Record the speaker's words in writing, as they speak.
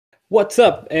What's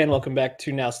up, and welcome back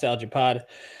to Nowstalgia Pod,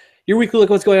 your weekly look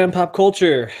at what's going on in pop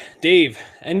culture. Dave,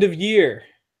 end of year.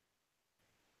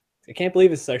 I can't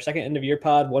believe it's our second end of year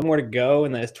pod. One more to go,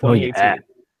 and that's Oh yeah. 2018.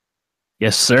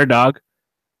 Yes, sir, dog. So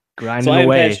Grinding I am Pat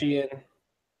away. Sheehan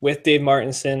with Dave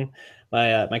Martinson,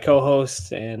 my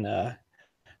co-host and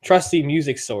trusty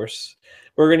music source.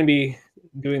 We're going to be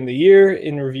doing the year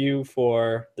in review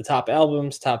for the top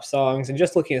albums, top songs, and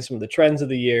just looking at some of the trends of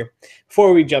the year.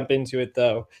 Before we jump into it,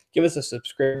 though, give us a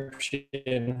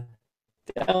subscription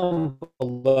down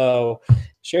below.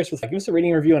 Share us with, give us a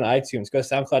rating and review on iTunes. Go to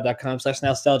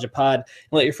soundcloud.com/nostalgiapod and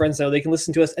let your friends know they can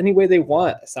listen to us any way they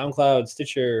want. SoundCloud,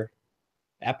 Stitcher,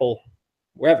 Apple,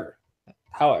 wherever,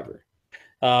 however.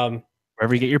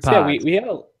 Wherever you get your So yeah, pods.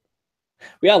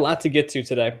 we got a lot to get to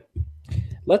today.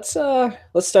 Let's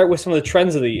start with some of the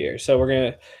trends of the year. So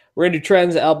we're gonna do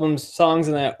trends, albums, songs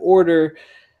in that order.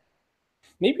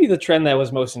 Maybe the trend that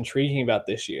was most intriguing about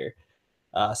this year,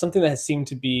 something that has seemed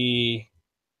to be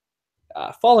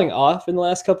falling off in the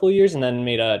last couple of years and then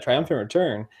made a triumphant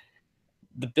return.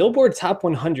 The Billboard Top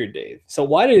 100, Dave. So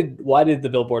why did the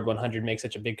Billboard 100 make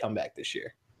such a big comeback this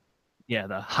year? Yeah,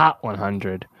 the Hot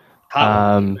 100.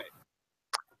 Hot 100, right?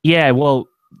 Yeah, well,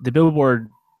 the Billboard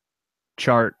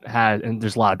chart had, and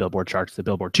there's a lot of Billboard charts. The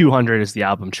Billboard 200 is the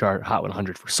album chart. Hot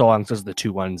 100 for songs. Those are the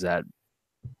two ones that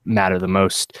matter the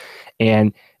most.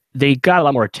 And they got a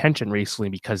lot more attention recently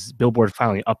because Billboard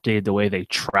finally updated the way they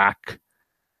track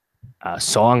a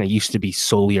song. It used to be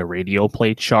solely a radio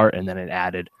play chart, and then it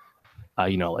added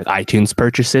like iTunes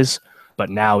purchases, but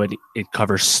now it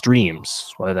covers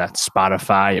streams, whether that's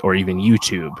Spotify or even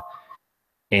YouTube,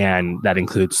 and that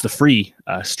includes the free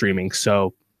streaming.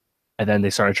 So, and then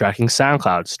they started tracking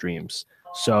SoundCloud streams.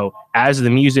 So as the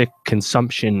music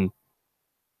consumption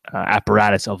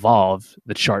apparatus evolved,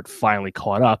 the chart finally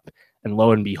caught up, and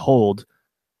lo and behold,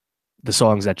 the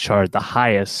songs that chart the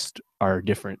highest are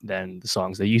different than the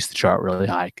songs that used to chart really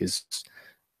high, because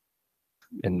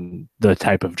in the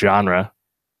type of genre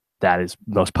that is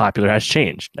most popular has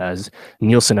changed. As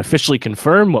Nielsen officially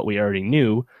confirmed what we already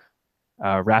knew,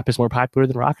 rap is more popular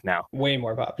than rock now. Way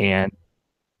more popular.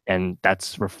 And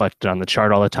that's reflected on the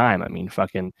chart all the time. I mean,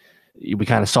 we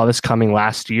kind of saw this coming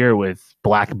last year with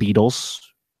Black Beatles.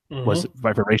 Was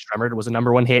by Ray Shremmerd was a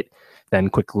number one hit. Then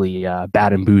quickly,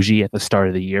 Bad and Bougie at the start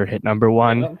of the year hit number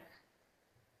one. Yeah.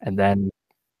 And then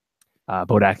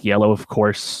Bodak Yellow, of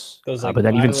course. But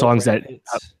then even songs that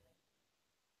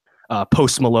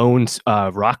Post Malone's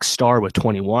Rockstar with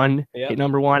 21 hit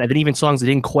number one. And then even songs that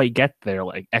didn't quite get there,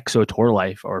 like EXO Tour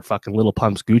Life or fucking Lil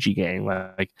Pump's Gucci Gang.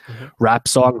 Like rap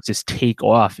songs just take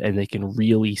off and they can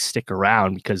really stick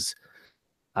around because,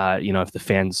 if the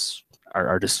fans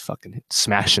are just fucking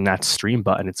smashing that stream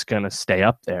button, it's going to stay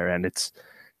up there. And it's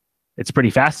pretty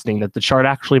fascinating that the chart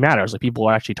actually matters. Like people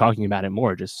are actually talking about it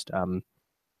more, just,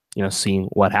 seeing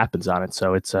what happens on it.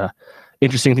 So it's a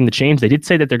interesting thing to change. They did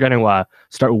say that they're going to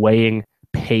start weighing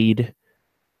paid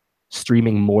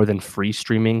streaming more than free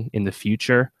streaming in the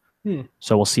future.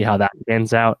 So we'll see how that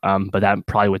pans out. But that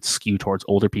probably would skew towards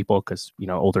older people because,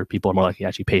 older people are more likely to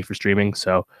actually pay for streaming.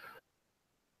 So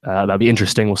that'll be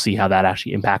interesting. We'll see how that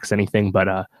actually impacts anything. But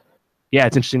yeah,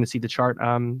 it's interesting to see the chart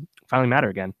finally matter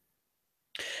again.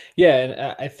 Yeah,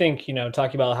 and I think,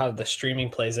 talking about how the streaming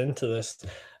plays into this,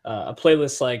 a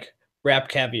playlist like Rap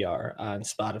Caviar on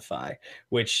Spotify,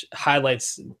 which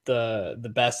highlights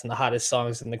the best and the hottest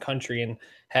songs in the country and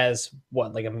has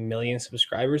like 1 million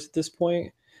subscribers at this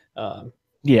point.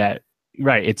 Yeah,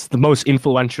 right. It's the most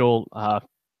influential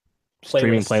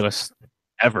streaming playlist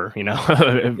ever,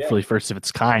 for the first of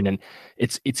its kind, and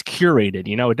it's curated.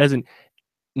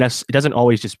 It doesn't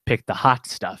always just pick the hot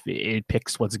stuff. It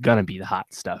picks what's gonna be the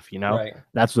hot stuff. Right.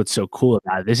 That's what's so cool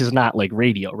about it. This is not like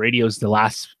radio. Radio's the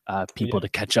last people to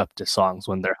catch up to songs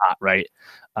when they're hot, right?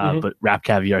 But Rap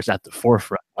Caviar is at the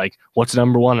forefront. Like, what's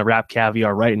number one on Rap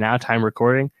Caviar right now? Time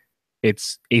recording.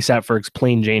 It's A$AP Ferg's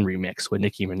Plain Jane remix with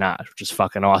Nicki Minaj, which is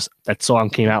fucking awesome. That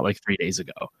song came out like 3 days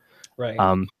ago. Right.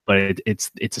 But it's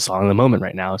a song of the moment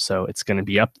right now, so it's going to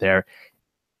be up there.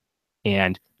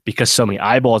 And because so many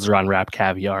eyeballs are on Rap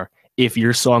Caviar, if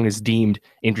your song is deemed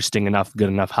interesting enough, good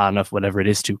enough, hot enough, whatever it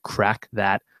is, to crack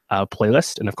that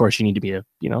playlist, and of course you need to be a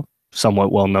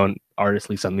somewhat well-known artist, at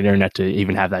least on the internet, to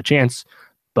even have that chance.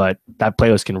 But that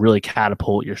playlist can really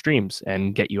catapult your streams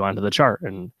and get you onto the chart,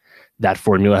 and that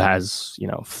formula has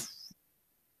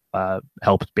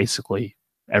helped basically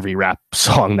every rap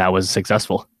song that was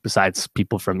successful, besides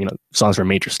people from songs from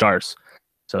major stars.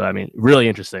 So I mean, really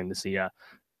interesting to see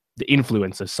the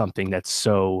influence of something that's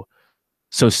so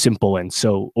simple and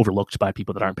so overlooked by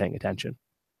people that aren't paying attention.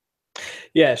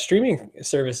 Yeah, streaming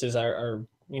services are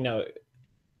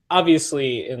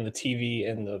obviously in the TV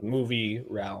and the movie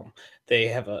realm, they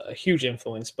have a huge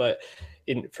influence. But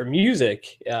for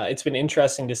music, it's been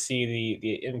interesting to see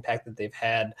the impact that they've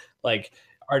had, like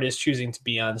artists choosing to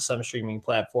be on some streaming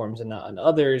platforms and not on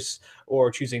others, or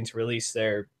choosing to release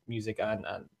their music on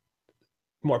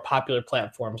more popular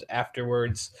platforms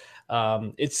afterwards.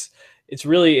 It's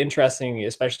really interesting,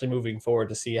 especially moving forward,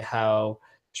 to see how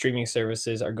streaming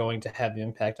services are going to have an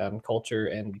impact on culture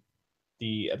and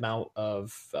the amount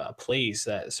of plays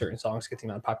that certain songs get, the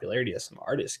amount of popularity that some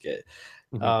artists get.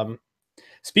 Mhm. Um,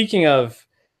 Speaking of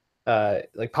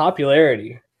like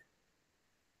popularity,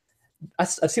 I've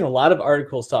seen a lot of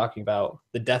articles talking about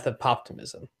the death of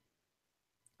poptimism.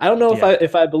 I don't know Yeah,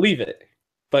 if I believe it,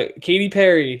 but Katy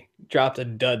Perry dropped a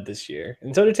dud this year,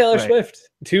 and so did Taylor right. Swift.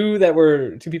 Two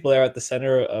people that are at the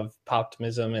center of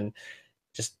poptimism and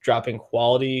just dropping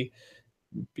quality,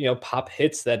 pop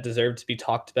hits that deserve to be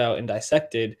talked about and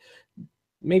dissected.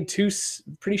 Made two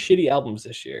pretty shitty albums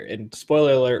this year, and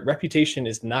spoiler alert: Reputation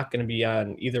is not going to be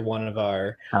on either one of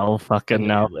our Hell fucking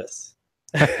no. eliminated lists.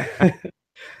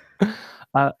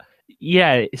 uh,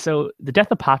 yeah, so the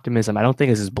death of optimism, I don't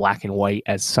think is as black and white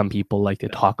as some people like to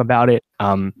talk about it.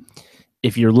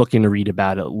 If you're looking to read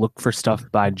about it, look for stuff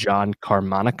by John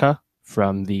Carmonica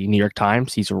from the New York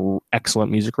Times. He's an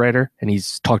excellent music writer, and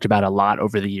he's talked about it a lot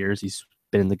over the years. He's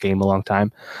been in the game a long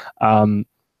time.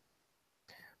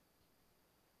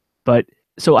 But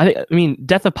so I mean,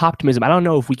 death of optimism. I don't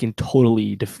know if we can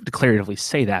totally declaratively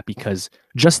say that, because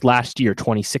just last year,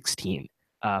 2016,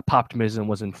 poptimism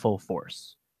was in full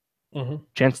force. Mhm.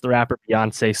 Chance the Rapper,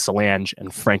 Beyonce, Solange,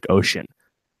 and Frank Ocean.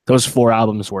 Those four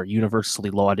albums were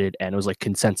universally lauded, and it was like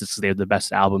consensus they were the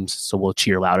best albums, so we'll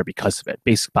cheer louder because of it.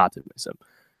 Basic optimism.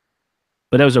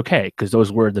 But that was okay, because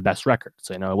those were the best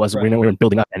records. It wasn't, Right. we weren't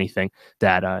building up anything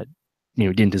that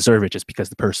didn't deserve it just because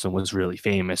the person was really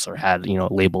famous or had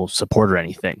label support or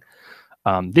anything.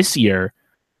 This year,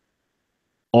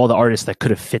 all the artists that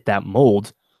could have fit that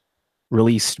mold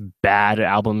released bad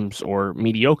albums or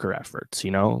mediocre efforts.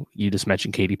 You just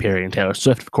mentioned Katy Perry and Taylor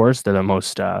Swift, of course. They're the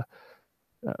most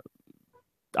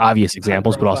obvious High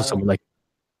examples, but also profile. someone like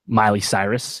Miley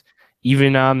Cyrus. Yeah.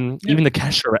 Even the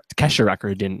Kesha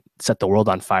record didn't set the world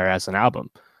on fire as an album.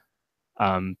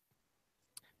 And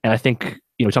I think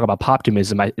we talk about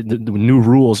poptimism. The new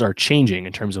rules are changing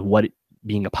in terms of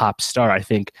being a pop star. I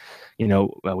think we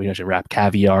mentioned Rap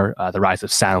Caviar, the rise of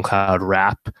SoundCloud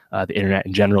rap, the internet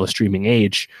in general, the streaming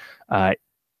age.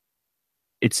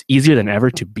 It's easier than ever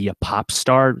to be a pop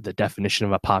star. The definition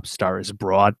of a pop star is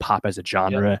broad. Pop as a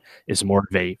genre is more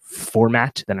of a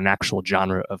format than an actual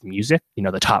genre of music.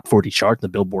 The top 40 chart, the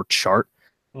Billboard chart,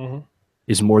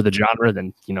 is more the genre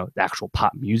than the actual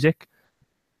pop music.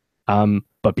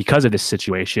 But because of this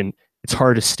situation, it's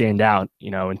hard to stand out,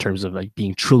 in terms of like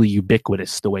being truly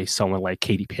ubiquitous the way someone like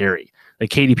Katy Perry. Like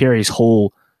Katy Perry's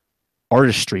whole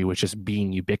artistry was just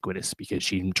being ubiquitous because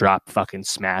she dropped fucking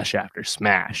smash after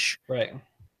smash. Right.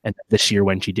 And this year,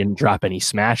 when she didn't drop any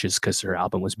smashes because her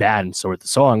album was bad and so were the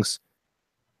songs,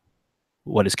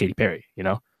 what is Katy Perry,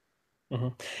 Mm-hmm.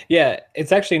 Yeah,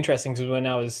 it's actually interesting because when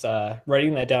I was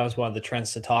writing that down as one of the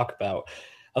trends to talk about,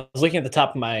 I was looking at the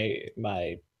top of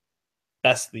my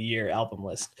best of the year album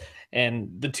list, and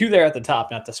the two there at the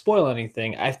top, not to spoil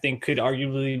anything, I think could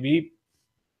arguably be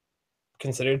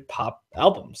considered pop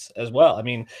albums as well. I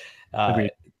mean, I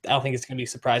Agreed. don't think it's going to be a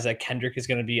surprise that Kendrick is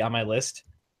going to be on my list.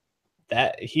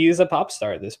 That he is a pop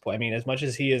star at this point. I mean, as much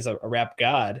as he is a rap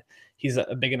god, he's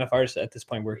a big enough artist at this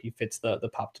point where he fits the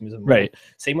poptimism mold. Right.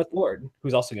 Same with Lord,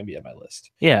 who's also going to be on my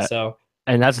list. Yeah. So,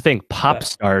 and that's the thing. Pop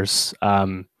stars,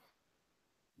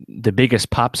 the biggest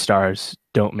pop stars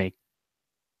don't make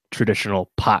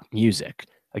traditional pop music.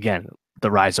 Again,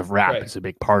 the rise of rap is a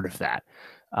big part of that.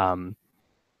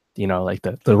 Like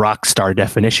the rock star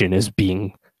definition is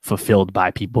being fulfilled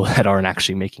by people that aren't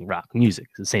actually making rock music.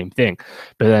 It's the same thing.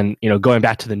 But then, going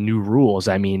back to the new rules,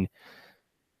 I mean,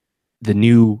 the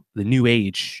new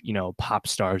age, pop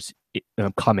stars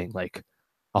coming, like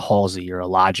a Halsey or a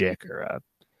Logic or a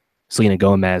Selena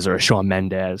Gomez or a Shawn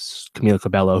Mendes, Camila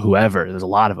Cabello, whoever. There's a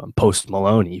lot of them. Post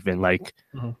Malone, even, like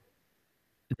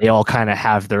they all kind of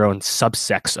have their own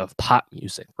subsects of pop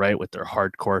music, right? With their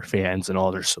hardcore fans and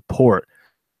all their support.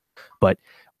 But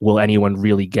will anyone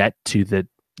really get to the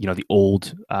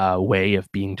old way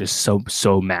of being just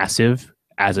so massive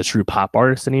as a true pop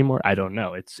artist anymore? I don't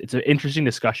know. It's an interesting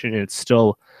discussion, and it's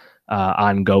still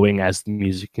ongoing as the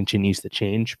music continues to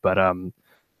change. But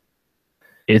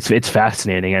it's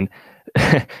fascinating, and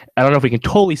I don't know if we can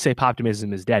totally say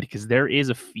poptimism is dead, because there is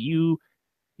a few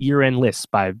year-end lists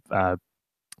by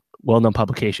well-known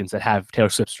publications that have Taylor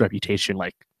Swift's Reputation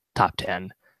like top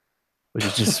 10. which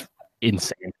is just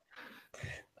insane.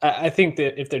 I think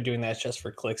that if they're doing that, it's just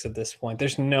for clicks at this point.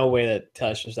 There's no way that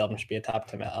Taylor Swift's album should be a top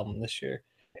 10 album this year.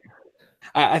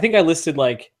 I think I listed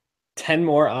like 10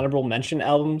 more honorable mention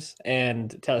albums,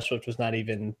 and Taylor Swift was not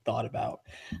even thought about.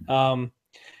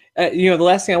 The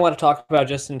last thing I want to talk about,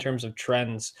 just in terms of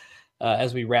trends,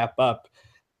 as we wrap up,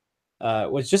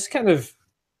 was just kind of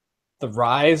the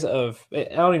rise of, I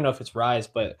don't even know if it's rise,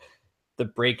 but the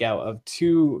breakout of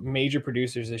two major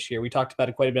producers this year. We talked about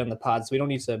it quite a bit on the pod, so we don't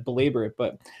need to belabor it,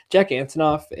 but Jack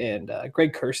Antonoff and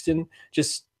Greg Kurstin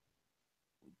just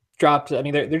dropped. I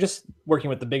mean, they're just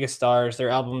working with the biggest stars. Their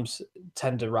albums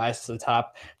tend to rise to the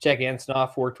top. Jack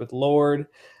Antonoff worked with Lorde,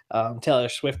 Taylor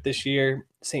Swift this year,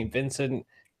 St. Vincent,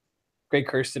 Greg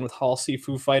Kurstin with Halsey,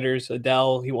 Foo Fighters,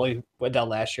 Adele. Adele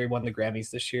last year, won the Grammys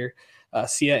this year.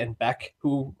 Sia and Beck,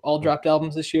 who all dropped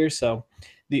albums this year. So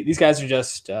these guys are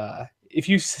just, if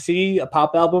you see a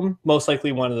pop album, most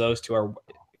likely one of those two are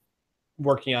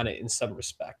working on it in some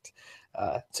respect.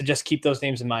 So just keep those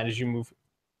names in mind as you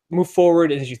move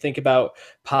forward, and as you think about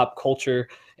pop culture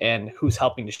and who's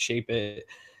helping to shape it.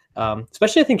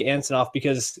 Especially I think Antonoff,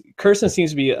 because Kirsten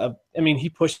seems to be he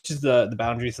pushes the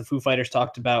boundaries. The Foo Fighters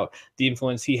talked about the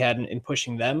influence he had in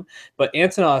pushing them, but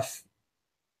Antonoff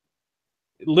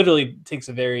literally takes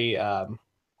a very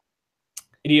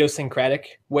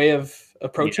idiosyncratic way of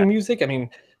approaching music. I mean,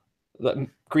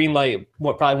 Green Light,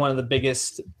 probably one of the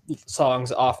biggest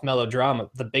songs off Melodrama,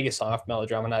 the biggest song off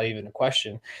Melodrama, not even a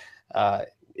question,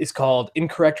 is called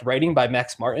Incorrect Writing by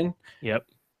Max Martin. Yep.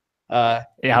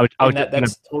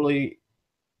 That's totally.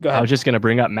 Go ahead. I was just going to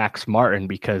bring up Max Martin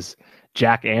because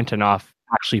Jack Antonoff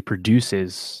actually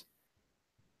produces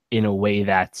in a way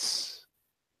that's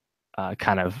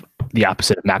kind of the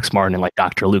opposite of Max Martin and like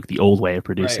Dr. Luke, the old way of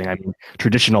producing. Right. I mean,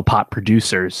 traditional pop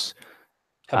producers,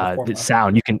 the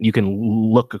sound, you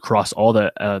can look across all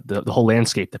the whole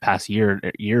landscape the past year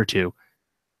or two.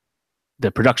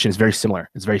 The production is very similar.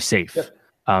 It's very safe. Yep.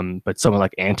 But someone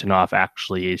like Antonoff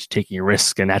actually is taking a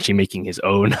risk and actually making his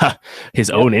own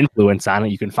own influence on it.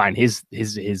 You can find his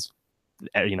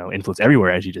influence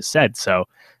everywhere, as you just said. So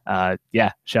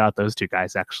shout out those two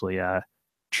guys actually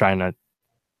trying to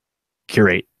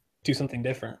curate, do something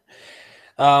different.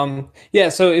 So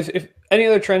if any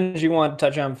other trends you want to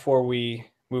touch on before we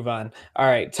move on. All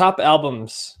right, top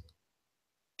albums.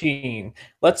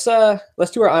 Let's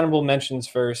do our honorable mentions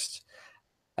first.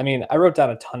 I mean, I wrote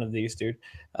down a ton of these, dude.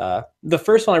 The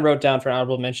first one I wrote down for an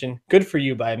honorable mention, Good For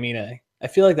You by Amina. I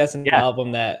feel like that's an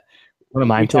album that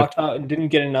we talked about and didn't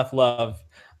get enough love.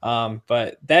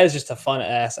 But that is just a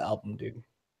fun-ass album, dude.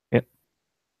 Yep.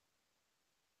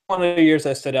 One of the years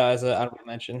that stood out as an honorable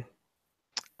mention.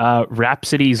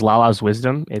 Rhapsody's Lala's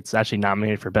Wisdom. It's actually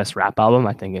nominated for Best Rap Album.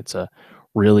 I think it's a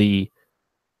really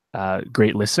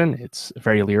great listen. It's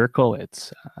very lyrical.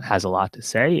 It's has a lot to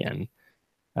say, and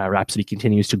Rhapsody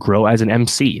continues to grow as an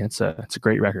MC. It's a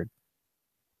great record.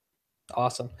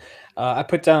 Awesome. I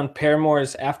put down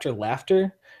Paramore's After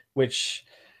Laughter, which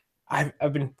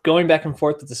I've been going back and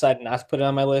forth to decide not to put it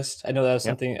on my list. I know that was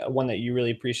one that you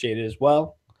really appreciated as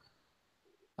well.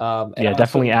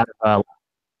 Definitely out of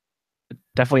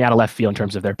left field in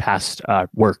terms of their past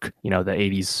work. The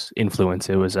 80s influence.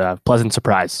 It was a pleasant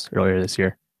surprise earlier this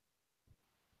year.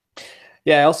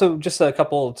 Yeah, also just a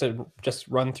couple to just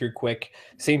run through quick.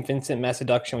 St. Vincent, Mass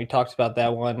Seduction, we talked about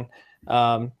that one.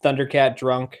 Thundercat,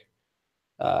 Drunk.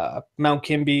 Mount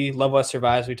Kimby, Love What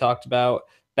Survives, we talked about.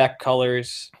 Beck,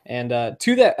 Colors. And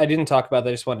two that I didn't talk about that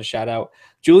I just wanted to shout out.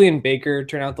 Julian Baker,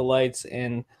 Turn Out the Lights,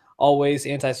 and Always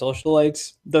Antisocial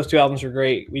Lights. Those two albums were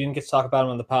great. We didn't get to talk about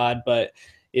them on the pod, but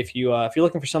if you're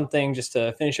looking for something just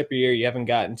to finish up your year you haven't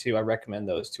gotten to, I recommend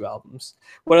those two albums.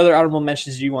 What other honorable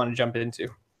mentions do you want to jump into?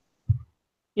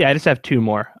 Yeah, I just have two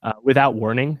more. Without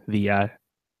Warning, the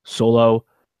solo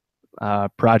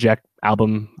project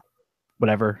album,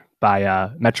 whatever, by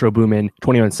Metro Boomin,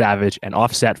 21 Savage, and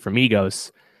Offset from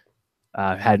Migos,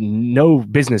 had no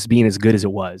business being as good as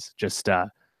it was. Just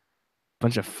a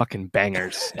bunch of fucking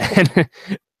bangers. And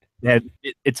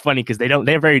it's funny because they have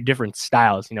very different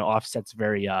styles. Offset's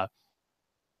very all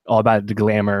about the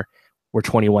glamour, where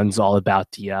 21's all about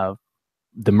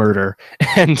the murder,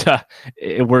 and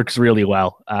it works really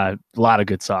well. A lot of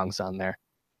good songs on there.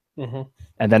 Mm-hmm.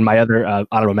 And then my other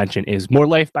honorable mention is More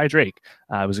Life by Drake.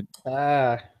 It was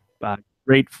a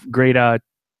great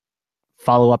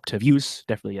follow-up to Views.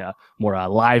 Definitely more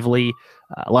lively.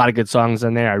 A lot of good songs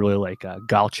in there. I really like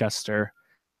Galchester,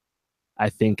 I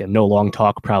think, and No Long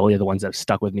Talk probably are the ones that have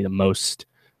stuck with me the most.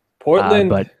 Portland.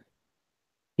 But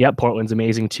yeah, Portland's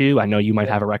amazing too. I know you might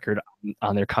have a record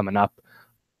on there coming up.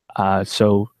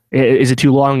 So is it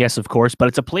too long? Yes, of course, but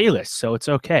it's a playlist, so it's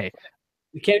okay.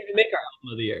 We can't even make our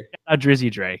album of the year.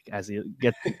 Drizzy Drake, as he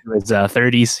gets into his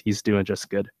 30s, he's doing just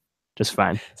good, just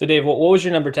fine. So, Dave, what was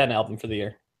your number 10 album for the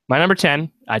year? My number 10,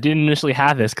 I didn't initially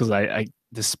have this because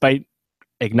despite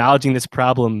acknowledging this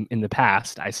problem in the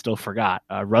past, I still forgot.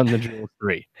 Run the Jewels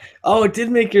 3. Oh, it did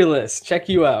make your list. Check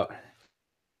you out. I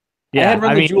Yeah, had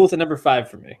Run I the mean, Jewels at number 5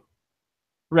 for me.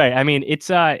 right. I mean,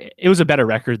 it was a better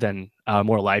record than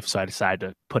More Life, so I decided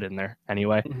to put it in there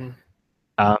anyway. Mm-hmm.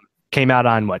 Um, Came out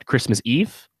on what, Christmas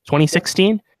Eve,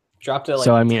 2016. Yep. Dropped at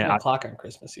So like I mean, 10 o'clock on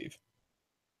Christmas Eve.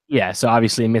 yeah. So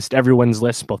obviously, it missed everyone's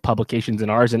list, both publications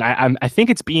and ours, and I think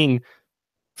it's being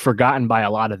forgotten by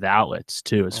a lot of the outlets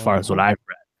too, as far as what Mm-hmm.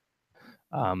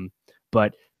 I've read.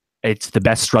 But it's the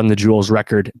best Run the Jewels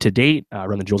record to date.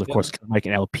 Run the Jewels, of course, like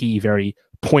an LP, very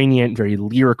poignant, very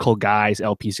lyrical guys.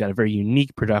 LP's got a very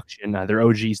unique production. They're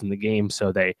OGs in the game,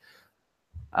 so they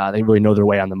really know their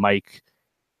way on the mic.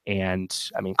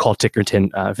 And I mean, Cole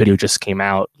Tickerton video just came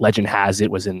out. Legend has it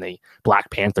was in the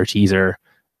Black Panther teaser.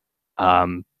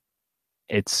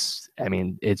 It's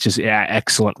just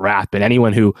excellent rap. And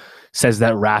anyone who says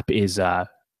that rap is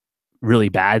really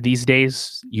bad these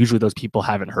days, usually those people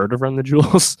haven't heard of Run the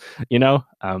Jewels. You know,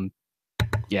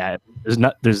 yeah,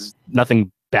 there's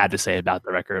nothing bad to say about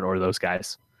the record or those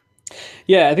guys.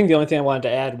 Yeah, I think the only thing I wanted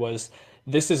to add was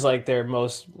this is like their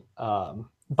most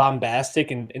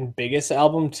bombastic and biggest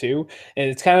album too, and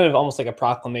it's kind of almost like a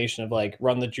proclamation of like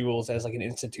Run the Jewels as like an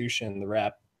institution in the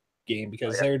rap game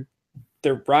because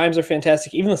their rhymes are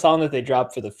fantastic. Even the song that they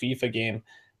dropped for the FIFA game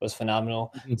was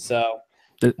phenomenal. So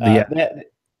they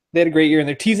had a great year, and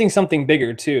they're teasing something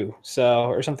bigger too. So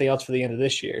or something else for the end of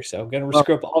this year. So going to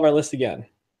screw up all of our list again.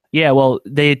 Yeah, well,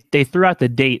 they threw out the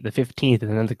date, the 15th,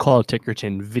 and then the Call of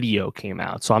Tickerton video came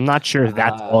out. So I'm not sure if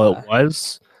that's all it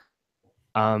was.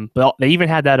 But they even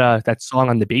had that song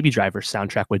on the Baby Driver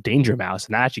soundtrack with Danger Mouse,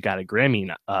 and that actually got a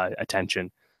Grammy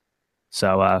attention.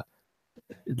 So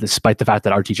despite the fact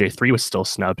that RTJ3 was still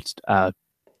snubbed,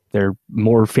 they're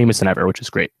more famous than ever, which is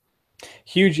great.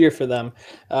 Huge year for them.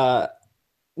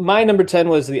 My number 10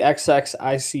 was the XX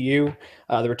ICU,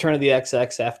 the return of the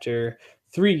XX after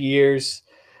 3 years.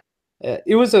 It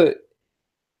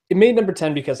made number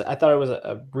 10 because I thought it was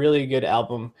a really good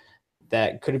album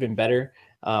that could have been better.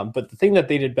 But the thing that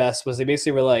they did best was they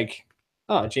basically were like,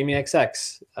 oh, Jamie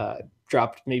XX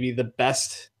dropped maybe the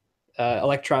best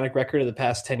electronic record of the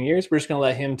past 10 years. We're just going to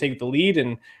let him take the lead,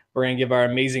 and we're going to give our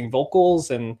amazing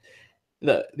vocals. And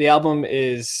the album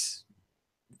is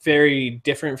very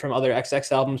different from other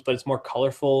XX albums, but it's more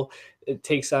colorful. It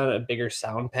takes on a bigger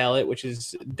sound palette, which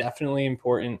is definitely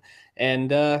important.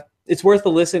 And it's worth a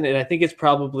listen. And I think it's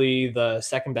probably the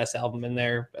second best album in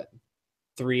their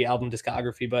 3-album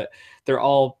discography, but they're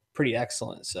all pretty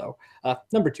excellent. So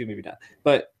number 2, maybe not,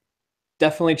 but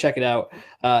definitely check it out.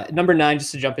 Number 9,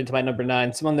 just to jump into my number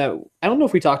 9, someone that I don't know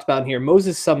if we talked about in here,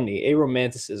 Moses Sumney,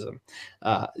 Aromanticism.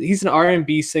 He's an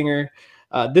R&B singer.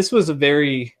 This was a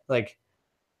very like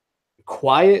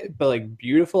quiet but like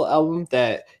beautiful album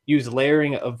that used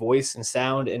layering of voice and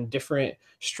sound and different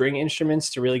string instruments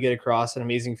to really get across an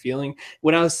amazing feeling.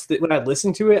 When I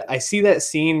listened to it, I see that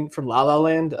scene from La La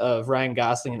Land of Ryan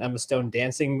Gosling and Emma Stone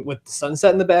dancing with the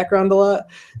sunset in the background a lot.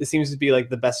 This seems to be like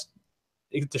the best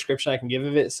description I can give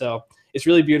of it. So it's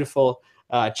really beautiful.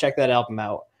 Check that album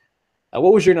out.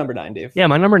 What was your number 9, Dave? Yeah,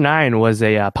 my number 9 was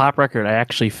a pop record I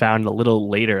actually found a little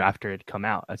later after it had come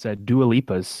out. It's Dua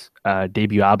Lipa's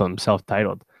debut album,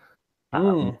 self-titled.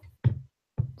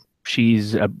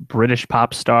 She's a British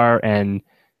pop star, and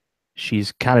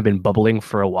she's kind of been bubbling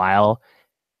for a while,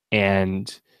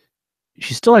 and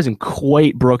she still hasn't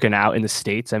quite broken out in the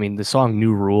States. I mean, the song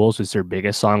New Rules is her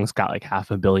biggest song. It's got like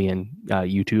 500 million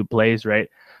YouTube plays, right?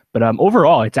 But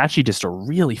overall, it's actually just a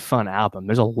really fun album.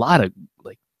 There's a lot of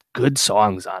like good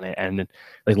songs on it, and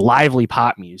like lively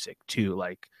pop music too,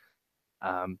 like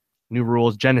New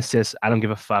Rules, Genesis, I Don't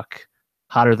Give a Fuck,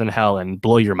 Hotter Than Hell, and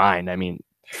Blow Your Mind. I mean,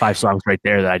 5 songs right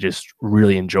there that I just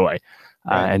really enjoy.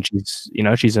 And she's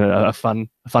a fun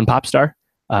pop star.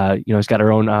 She's got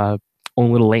her own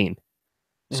little lane.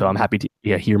 So I'm happy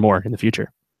to hear more in the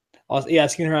future. Also, yeah,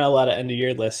 I've seen her on a lot of end of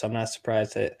year lists, so I'm not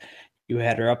surprised that you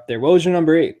had her up there. What was your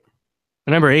number 8?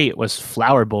 Number 8 was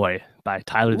Flower Boy by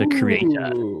Tyler, the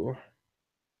Creator.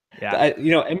 Yeah.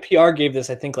 NPR gave this,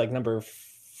 I think, like number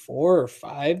 4 or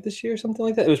 5 this year, something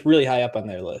like that. It was really high up on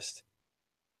their list.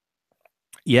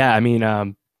 Yeah, I mean,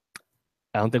 I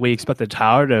don't think we expected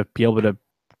Tyler to be able to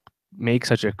make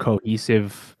such a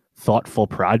cohesive, thoughtful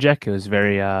project. It was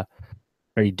very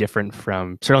certainly different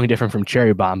from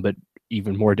Cherry Bomb, but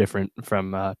even more different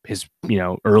from his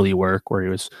early work, where he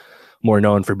was more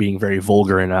known for being very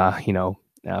vulgar and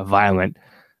violent.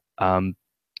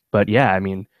 But yeah, I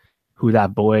mean, Who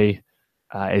That Boy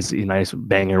is a nice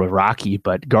banger with Rocky,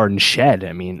 but Garden Shed,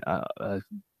 I mean,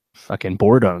 fucking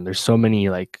Boredom. There's so many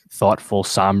like thoughtful,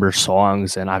 somber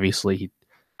songs, and obviously he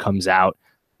comes out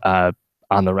uh,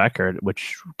 on the record,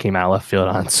 which came out left field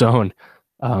on its own.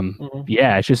 Mhm.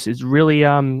 Yeah, it's really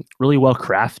really well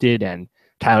crafted, and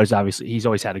Tyler's obviously he's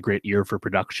always had a great ear for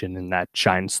production, and that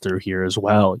shines through here as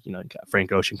well. You know,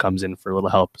 Frank Ocean comes in for a little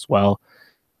help as well.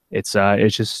 It's a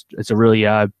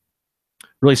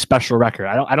really special record.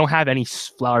 I don't have any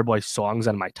Flower Boy songs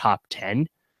on my top 10,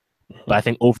 but I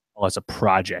think overall as a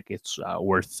project, it's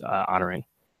worth honoring.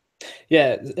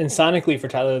 Yeah, and sonically for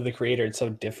Tyler the Creator, it's so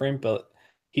different, but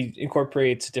he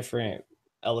incorporates different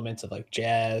elements of like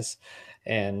jazz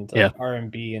and Yeah. like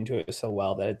R&B into it so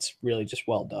well that it's really just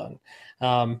well done.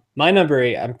 My number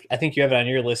eight, I think you have it on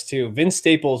your list too. Vince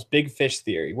Staples' Big Fish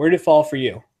Theory. Where did it fall for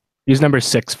you? He's number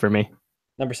 6 for me.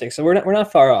 Number six. So we're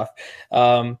not far off.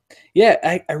 Yeah,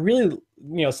 I really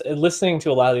listening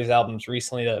to a lot of these albums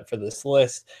recently for this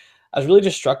list, I was really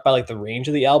just struck by like the range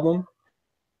of the album.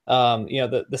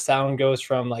 The sound goes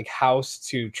from like house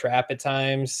to trap at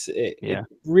times. It Yeah.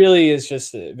 really is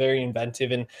just very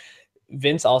inventive. And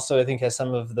Vince also, I think, has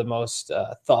some of the most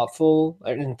thoughtful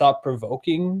and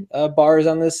thought-provoking bars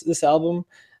on this album.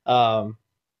 Um,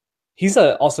 he's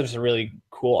also just a really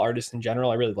cool artist in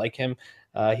general. I really like him.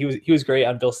 He was great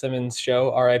on Bill Simmons'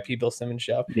 show, R.I.P. Bill Simmons'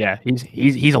 show. Yeah, he's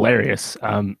hilarious.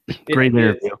 Yeah, Great he is.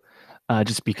 interview.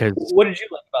 Just because, What did you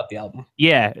like about the album?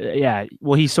 yeah.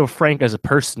 Well, he's so frank as a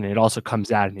person. It also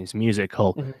comes out in his music.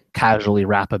 He'll Mhm. casually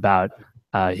rap about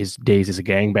his days as a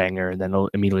gangbanger, and then he'll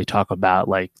immediately talk about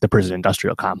like the prison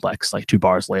industrial complex, like 2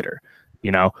 bars later.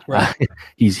 You know, Right.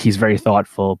 he's very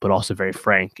thoughtful, but also very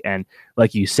frank. And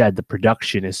like you said, the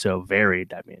production is so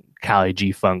varied. I mean, Cali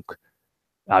G Funk,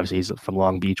 obviously he's from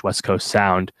Long Beach, West Coast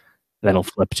sound. Then he'll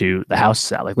flip to the house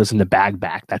sound. Like listen to Bag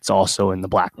Back. That's also in the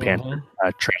Black Panther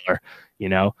Mhm. trailer. You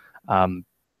know, um,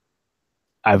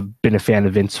 I've been a fan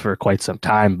of Vince for quite some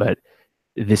time, but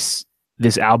this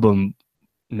this album,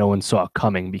 no one saw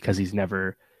coming because he's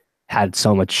never had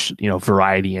so much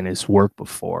variety in his work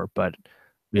before. But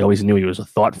we always knew he was a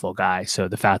thoughtful guy. So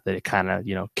the fact that it kind of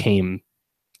came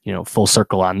full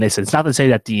circle on this. It's not to say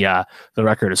that the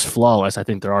record is flawless. I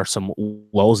think there are some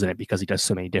lulls in it because he does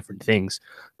so many different things.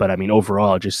 But I mean,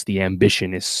 overall, just the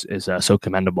ambition is so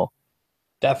commendable.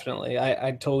 Definitely.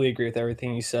 I totally agree with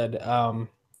everything you said.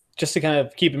 Just to kind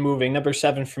of keep it moving, number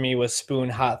seven for me was Spoon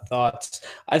Hot Thoughts.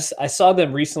 I saw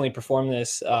them recently perform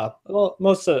this, well,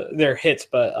 most of their hits,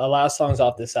 but a lot of songs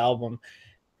off this album.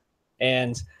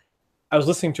 And I was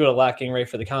listening to it a lot getting ready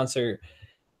for the concert.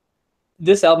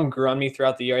 This album grew on me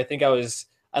throughout the year.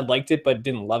 I liked it, but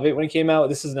didn't love it when it came out.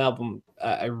 This is an album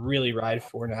I really ride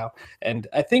for now. And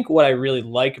I think what I really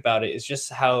like about it is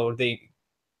just how they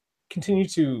continue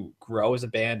to grow as a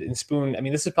band. And Spoon, I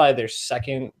mean, this is probably their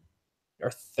second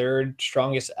or third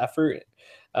strongest effort.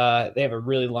 They have a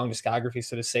really long discography,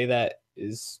 so to say that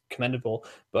is commendable.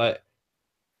 But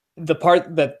the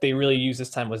part that they really used this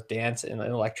time was dance and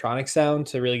an electronic sound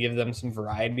to really give them some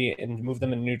variety and move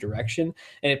them in a new direction.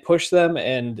 And it pushed them,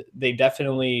 and they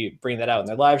definitely bring that out in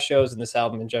their live shows. And this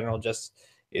album in general just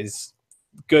is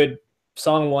good,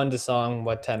 song one to song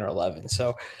 10 or 11.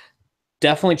 So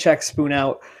definitely check Spoon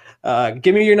out.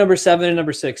 Give me your number seven and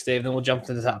number six, Dave. Then we'll jump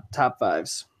to the top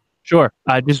fives. Sure.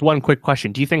 Just one quick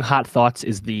question. Do you think Hot Thoughts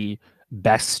is the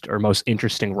best or most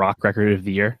interesting rock record of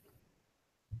the year?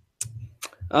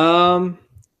 Um,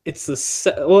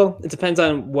 well, it depends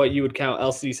on what you would count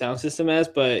LCD Sound System as,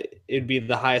 but it'd be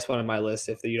the highest one on my list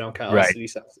if you don't count Right. LCD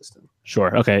Sound System.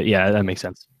 Sure. Okay. Yeah, that makes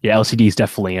sense. Yeah, LCD is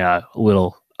definitely a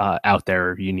little out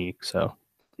there, unique. So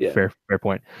Yeah. fair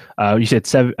point. You said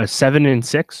 7 and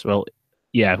 6. Well,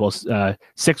 yeah. Well,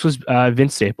 6 was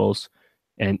Vince Staples,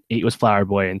 and 8 was Flower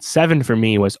Boy, and 7 for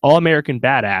me was All American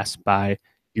Badass by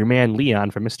your man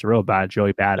Leon from Mr. Robot,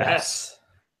 Joey Badass. Yes.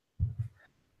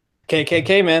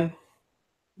 KKK, man.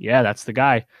 Yeah, that's the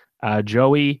guy.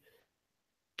 Joey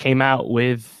came out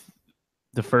with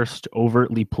the first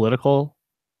overtly political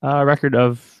record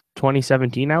of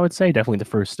 2017, I would say. Definitely the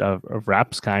first of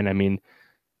rap's kind. I mean,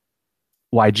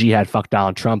 YG had Fuck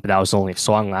Donald Trump, but that was only a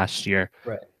song last year.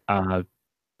 Right.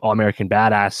 All American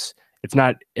Badass. It's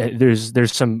not,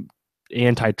 there's some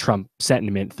anti-Trump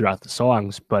sentiment throughout the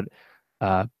songs, but,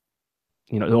 the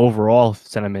overall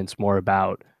sentiment's more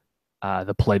about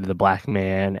the plight of the black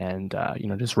man and,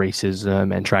 just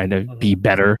racism and trying to be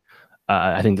better.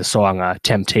 I think the song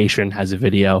Temptation has a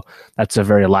video that's a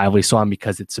very lively song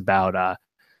because it's about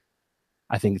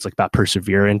I think it's like about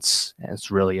perseverance, and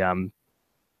it's really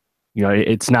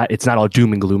it's not all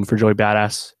doom and gloom for Joey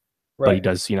Badass, but he Right.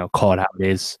 does call it how it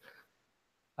is.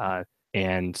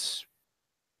 And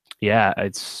yeah,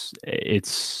 it's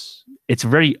a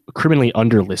very criminally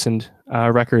under-listened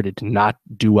record. It did not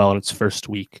do well in its first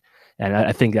week, and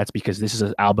I think that's because this is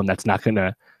an album that's not going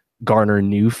to garner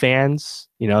new fans.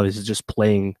 This is just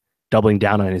doubling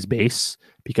down on his base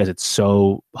because it's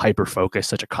so hyper-focused,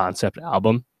 such a concept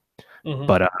album. Mm-hmm.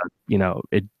 But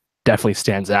it definitely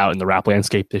stands out in the rap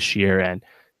landscape this year and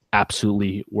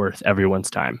absolutely worth everyone's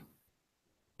time.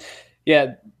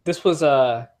 Yeah, this was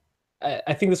I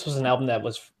think this was an album that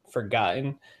was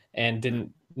forgotten and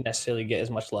didn't necessarily get as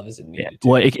much love as it Yeah. needed to.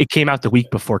 Well, it came out the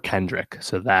week before Kendrick,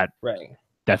 so that Right.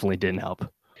 definitely didn't help.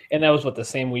 And that was what, the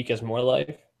same week as More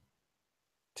Life,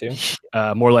 too.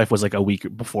 More Life was like a week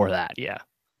before that. Yeah.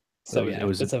 So It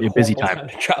was that's a a busy horrible time.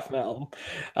 time to drop an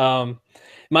album.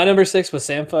 My number 6 was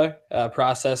Sampha,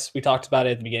 Process. We talked about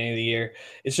it at the beginning of the year.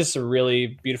 It's just a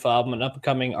really beautiful album, an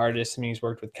up-and-coming artist. I mean, he's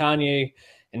worked with Kanye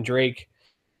and Drake.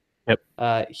 Yep.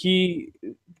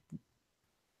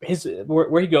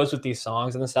 Where he goes with these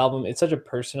songs in this album, it's such a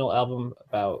personal album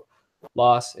about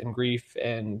loss and grief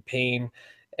and pain,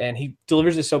 and he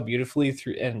delivers it so beautifully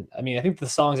through. And I mean, I think the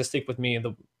songs that stick with me,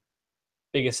 the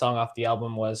biggest song off the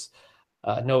album was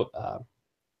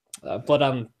blood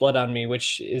on me,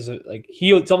 which is like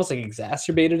it's almost like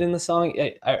exacerbated in the song.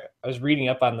 I was reading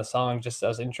up on the song, just I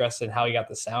was interested in how he got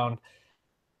the sound,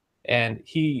 and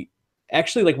he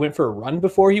actually like went for a run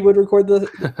before he would record the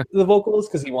vocals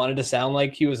because he wanted to sound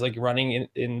like he was like running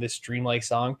in this dreamlike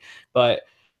song. But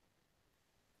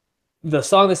the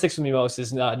song that sticks with me most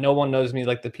is No One Knows Me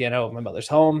Like the Piano of My Mother's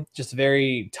Home. Just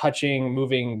very touching,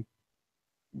 moving,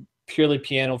 purely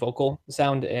piano vocal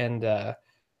sound. And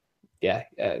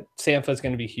Sampha is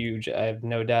going to be huge. I have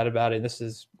no doubt about it. This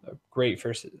is a great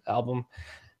first album.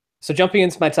 So jumping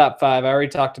into my top 5, I already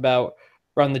talked about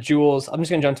Run the Jewels. I'm just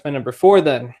going to jump to my number 4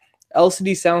 then.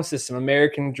 LCD Sound System,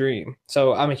 American Dream.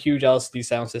 So I'm a huge LCD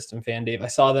Sound System fan, Dave. I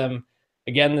saw them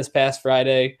again this past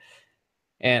Friday,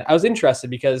 and I was interested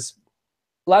because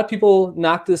a lot of people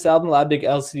knocked this album. A lot of big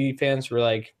LCD fans were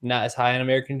like not as high on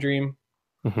American Dream.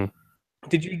 Mm-hmm.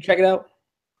 Did you check it out?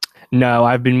 No,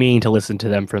 I've been meaning to listen to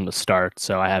them from the start,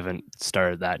 so I haven't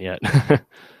started that yet.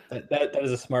 that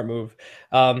is a smart move.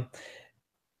 I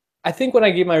think when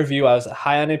I gave my review, I was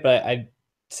high on it, but I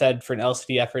said for an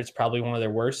LCD effort, it's probably one of their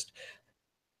worst.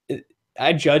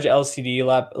 I judge LCD a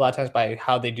lot of times by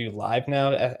how they do live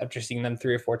now. After seeing them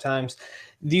 3 or 4 times,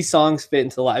 these songs fit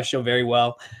into the live show very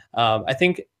well. I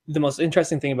think the most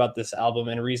interesting thing about this album,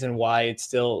 and a reason why it's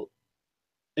still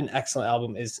an excellent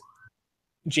album, is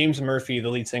James Murphy, the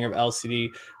lead singer of LCD,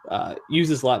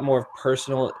 uses a lot more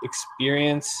personal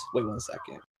experience. Wait 1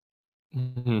 second.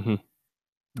 Mm-hmm.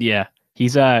 Yeah,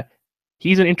 he's an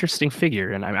interesting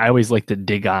figure, and I always like to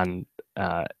dig on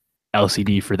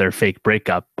LCD for their fake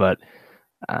breakup, but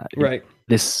right,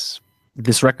 this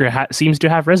record seems to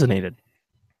have resonated.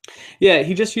 Yeah,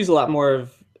 he just used a lot more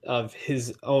of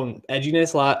his own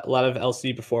edginess. A lot of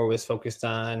LCD before was focused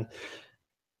on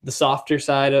the softer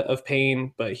side of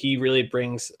pain, but he really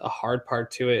brings a hard part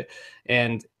to it,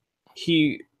 and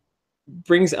he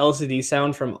brings LCD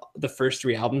sound from the first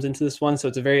 3 albums into this one, so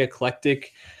it's a very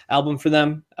eclectic album for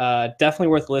them. Definitely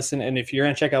worth listening. And if you're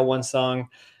gonna check out one song,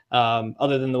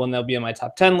 other than the one that'll be on my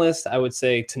top 10 list, I would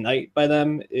say "Tonight" by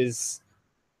them is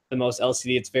the most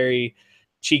LCD. It's very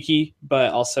cheeky,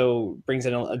 but also brings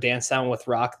in a dance sound with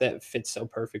rock that fits so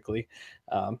perfectly.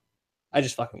 I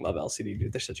just fucking love LCD,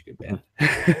 dude. They're such a good band.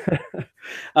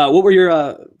 What were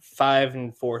your 5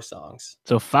 and 4 songs?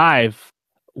 So 5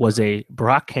 was a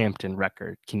Brockhampton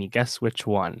record. Can you guess which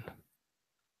one?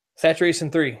 Saturation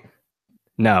 3.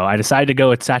 No, I decided to go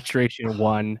with Saturation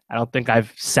 1. I don't think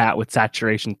I've sat with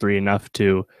Saturation 3 enough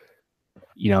to,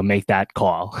 make that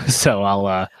call.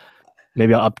 So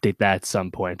maybe I'll update that at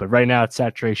some point. But right now it's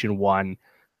Saturation 1.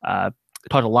 Talked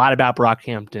a lot about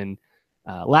Brockhampton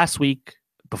last week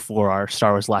before our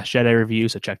Star Wars Last Jedi review,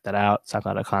 so check that out.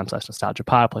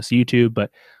 SoundCloud.com/nostalgiapod plus YouTube.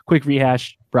 But quick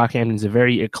rehash, Brockhampton is a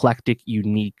very eclectic,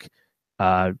 unique,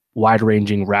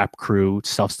 wide-ranging rap crew,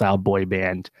 self-styled boy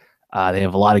band. They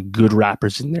have a lot of good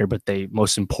rappers in there, but they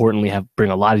most importantly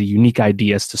bring a lot of unique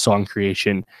ideas to song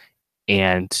creation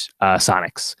and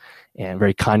sonics, and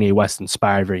very Kanye West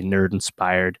inspired, very nerd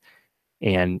inspired.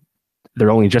 And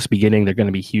they're only just beginning. They're going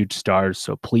to be huge stars.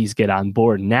 So please get on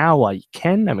board now while you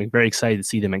can. I'm very excited to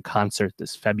see them in concert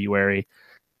this February.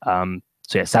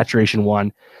 Saturation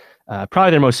 1.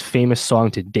 Probably their most famous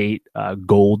song to date,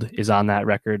 Gold, is on that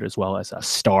record, as well as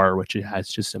Star, which has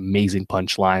just amazing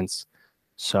punchlines.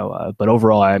 So, but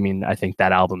overall, I think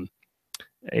that album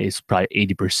is probably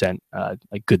 80%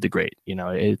 like good to great.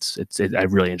 I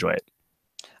really enjoy it.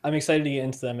 I'm excited to get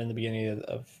into them in the beginning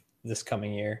of this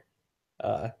coming year.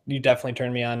 You definitely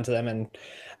turned me on to them, and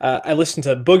I listened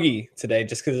to Boogie today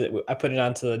just because I put it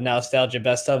onto the Nostalgia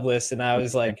best of list, and I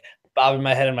was like bobbing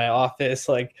my head in my office,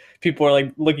 like people were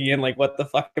like looking in, like what the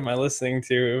fuck am I listening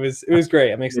to? It was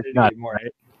great. I'm excited to Nuts, get more.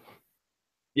 right?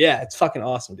 Yeah, it's fucking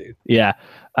awesome, dude. Yeah.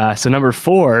 So number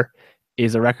 4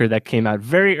 is a record that came out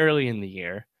very early in the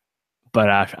year,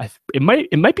 but it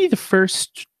might be the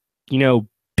first,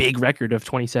 big record of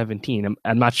 2017.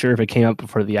 I'm not sure if it came out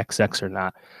before the XX or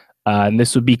not. And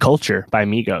this would be Culture by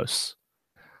Migos.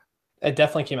 It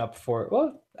definitely came out before.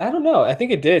 Well, I don't know. I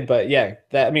think it did, but yeah,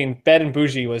 that I mean, Bad and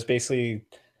Bougie was basically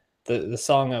the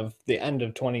song of the end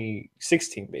of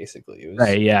 2016. Basically, it was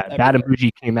Right, yeah. Bad and everywhere.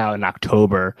 Bougie came out in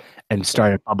October and Yeah,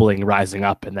 started bubbling, rising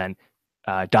up, and then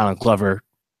Donald Glover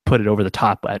put it over the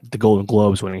top at the Golden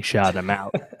Globes when he shouted him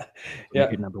out. He yeah.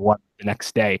 hit number 1 the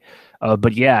next day.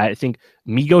 But yeah, I think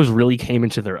Migos really came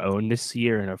into their own this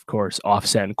year, and of course,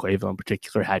 Offset and Quavo in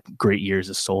particular had great years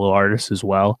as solo artists as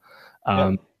well.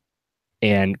 Um, Yep.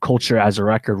 and Culture as a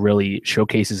record really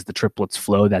showcases the triplets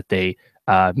flow that they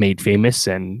made famous,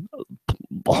 and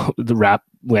the rap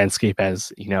landscape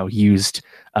has used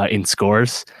in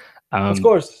scores. And Um,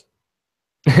 scores.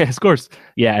 of course,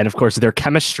 yeah, and of course their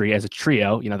chemistry as a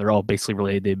trio. They're all basically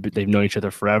related. They've known each other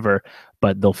forever,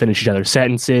 but they'll finish each other's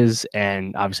sentences,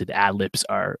 and obviously the ad libs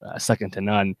are second to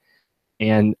none.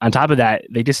 And on top of that,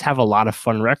 they just have a lot of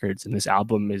fun records, and this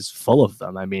album is full of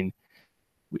them. I mean,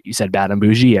 you said Bad and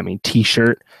Bougie. I mean,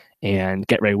 T-shirt and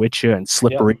Get Right With You and Yep.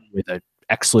 Slippery with an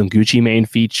excellent Gucci Mane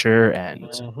feature, and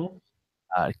Hmm.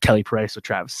 Kelly Price with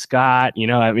Travis Scott.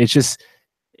 I mean, it's just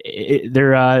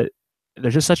they're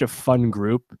just such a fun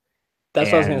group, That's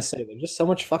what I was gonna and say. They're just so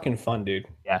much fucking fun, dude.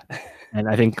 yeah, and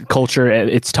I think Culture.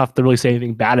 It's tough to really say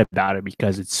anything bad about it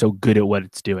because it's so good at what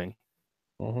it's doing.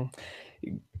 Hmm.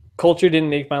 Culture didn't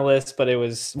make my list, but it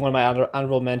was one of my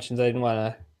honorable mentions. I didn't want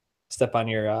to step on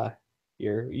your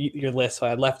list, so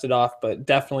I left it off. But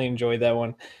definitely enjoyed that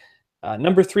one.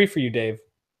 Number 3 for you, Dave.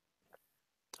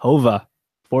 Hova,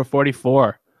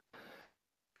 444.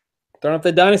 Throwing up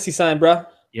the dynasty sign, bro.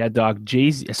 Yeah, dog.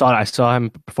 Jay-Z. I saw him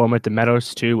perform at the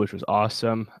Meadows too, which was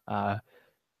awesome.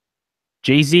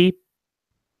 Jay-Z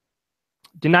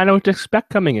did not know what to expect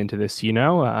coming into this.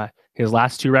 His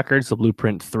last 2 records, The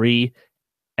Blueprint 3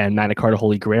 and Magna Carta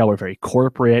Holy Grail, were very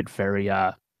corporate, very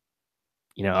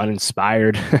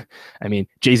uninspired. I mean,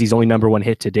 Jay-Z's only number 1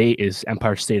 hit to date is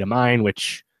Empire State of Mind,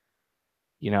 which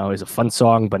is a fun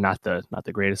song, but not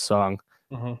the greatest song.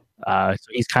 Hmm. So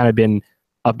he's kind of been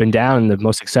up and down. The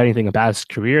most exciting thing about his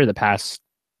career the past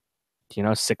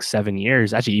 6-7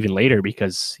 years, actually even later,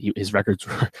 because his records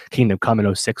were Kingdom Come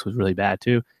in '06 was really bad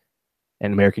too,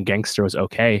 and American Gangster was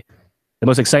okay. The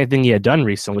most exciting thing he had done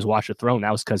recently was Watch the Throne.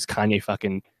 That was because Kanye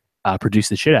fucking produced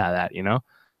the shit out of that.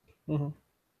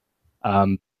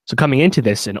 Hmm. So coming into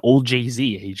this, an old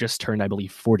Jay-Z, he just turned, I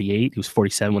believe, 48. He was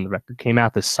 47 when the record came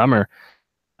out this summer.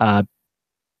 Uh,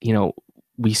 you know,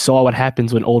 we saw what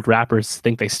happens when old rappers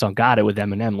think they still got it with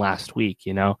Eminem last week.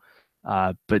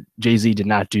 But Jay-Z did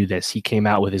not do this. He came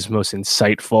out with his most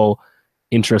insightful,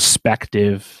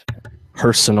 introspective,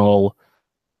 personal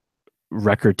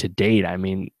record to date. I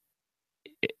mean,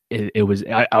 it was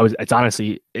it's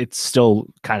honestly, it's still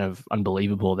kind of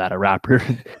unbelievable that a rapper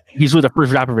he's with the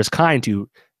first rapper of his kind to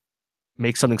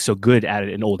make something so good at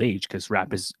an old age, because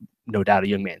rap is no doubt a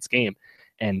young man's game.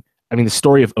 And I mean, the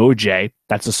story of OJ,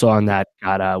 that's a song that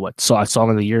got a Song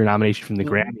of the Year nomination from the Hmm.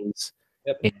 Grammys.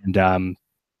 Yep. And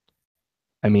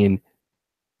I mean,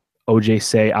 OJ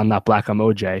say, "I'm not black, I'm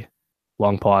OJ."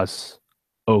 Long pause.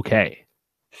 Okay.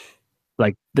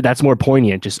 Like that's more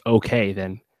poignant, just okay,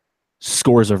 than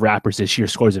scores of rappers this year,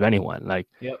 scores of anyone. Like,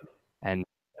 Yep. and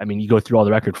I mean, you go through all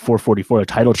the record, 444, the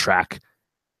title track.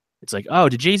 It's like, oh,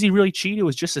 did Jay-Z really cheat? It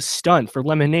was just a stunt for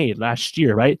Lemonade last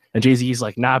year, right? And Jay-Z's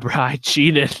like, nah, bro, I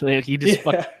cheated. He just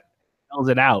fucking Yeah. spells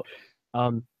it out.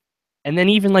 Um, and then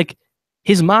even like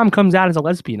his mom comes out as a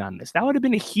lesbian on this. That would have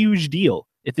been a huge deal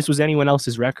if this was anyone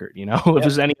else's record, if it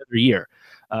was Yep. any other year.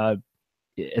 Uh,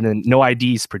 and then No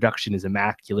ID's production is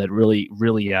immaculate. Really,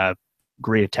 really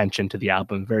great attention to the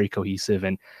album. Very cohesive.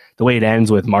 And the way it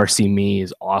ends with Marcy Me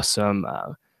is awesome.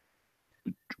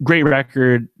 Great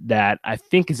record that I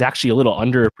think is actually a little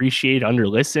underappreciated,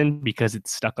 underlistened because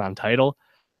it's stuck on title.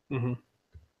 Hmm.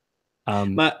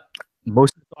 Um, My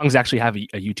most of the songs actually have a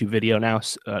YouTube video now,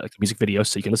 like a music video,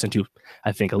 so you can listen to,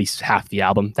 I think, at least half the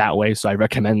album that way. So I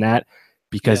recommend that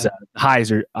because yeah.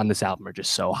 highs are on this album are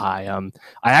just so high.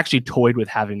 I actually toyed with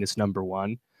having this number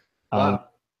 1, um, Wow.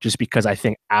 just because I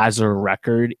think as a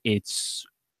record, it's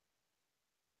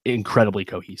incredibly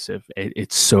cohesive.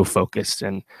 It's so focused,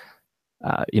 and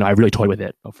I really toyed with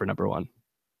it for number 1.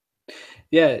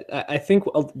 Yeah, I think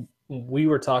we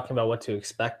were talking about what to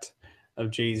expect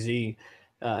of Jay-Z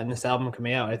in this album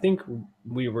coming out. I think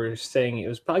we were saying it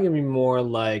was probably gonna be more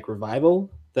like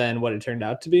revival than what it turned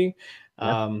out to be.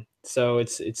 Yeah. So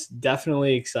it's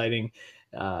definitely exciting,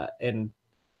 and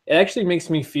it actually makes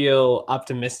me feel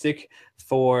optimistic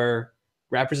for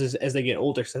rappers as they get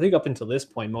older. Because I think up until this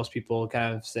point, most people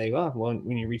kind of say, well,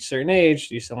 when you reach a certain age,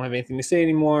 you just don't have anything to say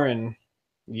anymore, and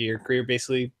your career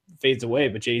basically fades away.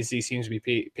 But Jay Z seems to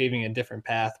be paving a different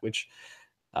path, which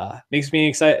makes me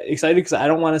excited because I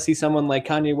don't want to see someone like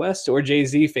Kanye West or Jay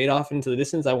Z fade off into the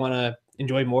distance. I want to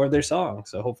enjoy more of their songs.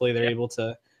 So hopefully they're Yeah. able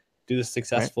to do this Right.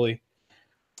 successfully.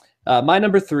 My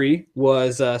number three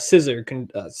was Scissor,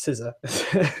 Scissor,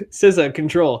 Scissor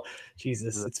Control.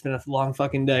 Jesus, it's been a long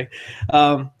fucking day.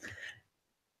 Um,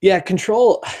 yeah,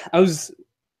 Control. I was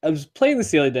I was playing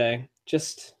this the other day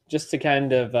just to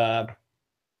kind of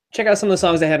check out some of the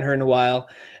songs I hadn't heard in a while,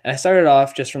 and I started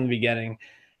off just from the beginning,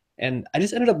 and I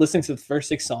just ended up listening to the first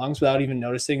six songs without even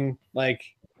noticing like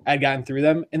I'd gotten through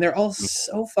them, and they're all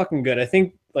so fucking good. I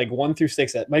think like one through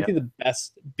six that might Yeah. be the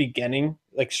best beginning,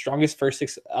 like strongest first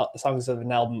six songs of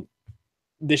an album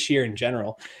this year in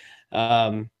general.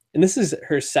 And this is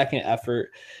her second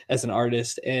effort as an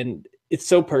artist, and it's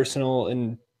so personal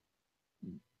and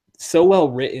so well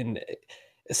written.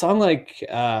 A song like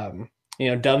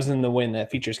 "Doves in the Wind"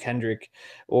 that features Kendrick,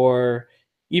 or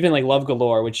even like "Love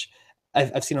Galore," which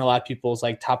I've seen a lot of people's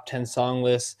like top 10 song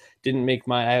lists. Didn't make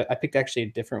my. I picked actually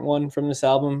a different one from this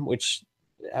album, which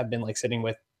I've been like sitting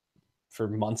with for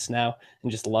months now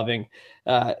and just loving.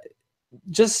 Uh,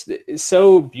 just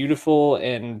so beautiful,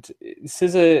 and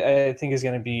SZA I think is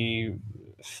going to be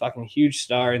a fucking huge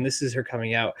star, and this is her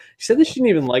coming out. She said that she didn't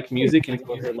even like music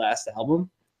until her last album,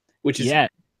 which is Yeah.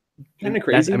 kind of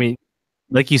That's, I crazy. mean,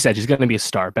 like you said, she's going to be a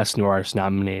star, best new artist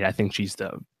nominated. I think she's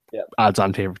the Yeah.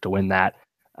 odds-on favorite to win that.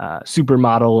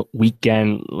 Supermodel,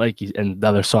 Weekend, and the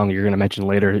other song you're going to mention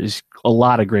later is a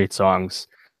lot of great songs.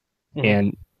 Mhm.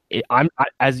 And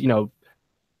as you know,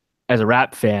 as a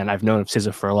rap fan, I've known of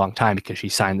SZA for a long time because she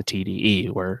signed the TDE,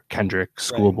 where Kendrick, Right.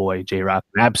 Schoolboy, J. Rock,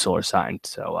 and Absol are signed.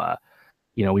 So,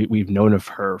 we've known of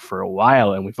her for a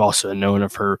while, and we've also known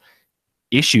of her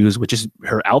issues with just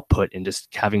her output and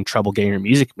just having trouble getting her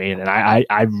music made. And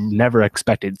I've never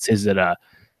expected SZA to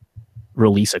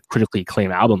release a critically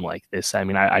acclaimed album like this. I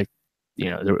mean,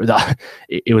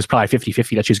 it was probably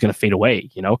 50-50 that she was going to fade away,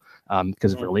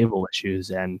 because of her Mhm. label issues.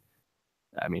 And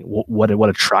I mean, what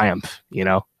a triumph, I'm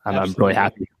really Absolutely.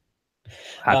 happy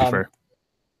for Um, her.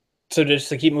 so just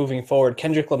to keep moving forward,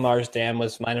 Kendrick Lamar's "Damn"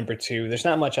 was my number two. There's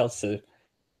not much else to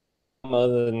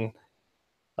other than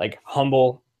like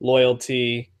 "Humble,"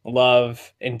 "Loyalty,"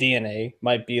 "Love," and "DNA"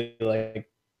 might be like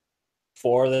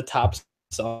four of the top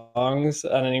songs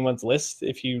on anyone's list.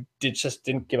 If you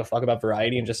didn't give a fuck about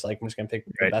variety and just like I'm just gonna pick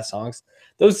the Right. best songs.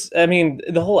 Those, I mean,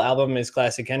 the whole album is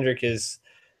classic. Kendrick is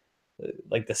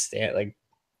like the stand like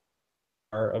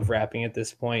of rapping at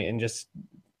this point, and just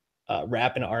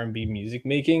rap and R&B music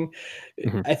making.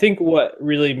 Mhm. I think what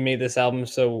really made this album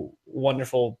so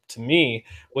wonderful to me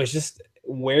was just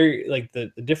where like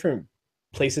the different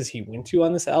places he went to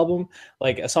on this album.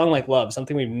 Like a song like "Love,"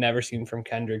 something we've never seen from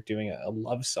Kendrick doing a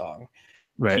love song.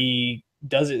 Right. He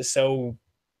does it so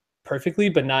perfectly,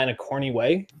 but not in a corny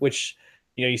way, which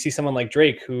you see someone like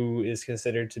Drake, who is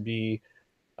considered to be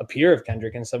a peer of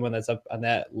Kendrick and someone that's up on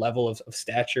that level of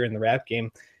stature in the rap game.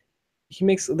 He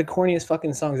makes the corniest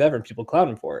fucking songs ever, and people clown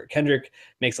him for it. Kendrick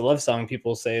makes a love song.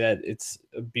 People say that it's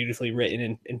a beautifully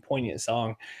written and poignant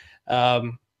song.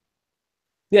 Um,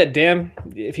 yeah, damn.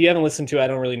 If you haven't listened to it, I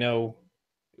don't really know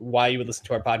why you would listen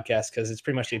to our podcast, because it's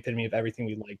pretty much the epitome of everything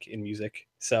we like in music.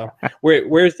 So,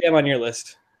 where's Damn on your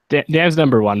list? Damn's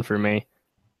number one for me.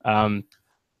 Um,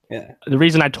 Yeah. the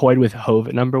reason I toyed with Hove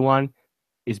at number one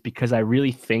is because I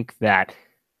really think that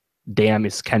Damn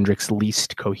is Kendrick's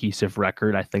least cohesive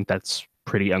record. I think that's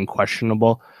pretty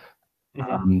unquestionable.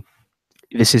 Mm-hmm. Um,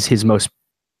 this is his most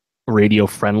radio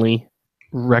friendly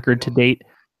record to date.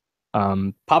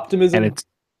 And Poptimism.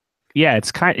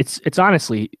 it's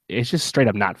honestly, it's just straight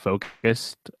up not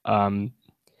focused.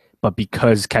 But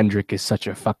because Kendrick is such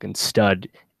a fucking stud,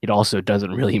 it also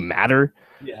doesn't really matter.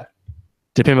 Yeah.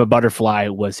 To Pimp a Butterfly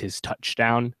was his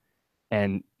touchdown,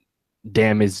 and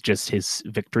Damn is just his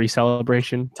victory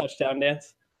celebration. Touchdown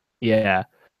dance. Yeah.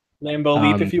 Lambo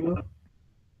leap, Um, if you will.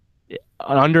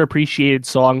 an underappreciated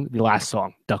song, the last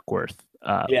song, Duckworth,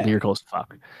 Yeah. lyrical as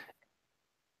fuck.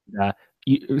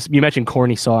 You mentioned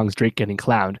corny songs, Drake getting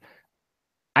clowned.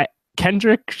 I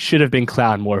Kendrick should have been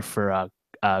clowned more for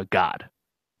God.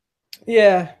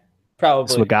 Yeah. That's what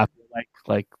Probably. God like.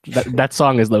 Like that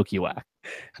song is low key whack.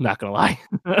 I'm not gonna lie.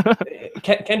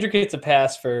 Kendrick gets a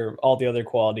pass for all the other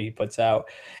quality he puts out,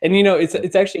 and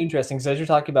it's actually interesting because as you're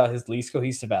talking about his least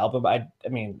cohesive album, I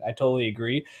mean I totally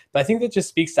agree, but I think that just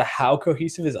speaks to how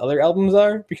cohesive his other albums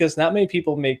are because not many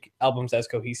people make albums as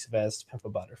cohesive as Pimp a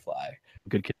Butterfly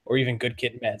Good kid. or even Good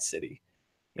Kid, Mad City.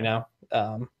 You Yeah.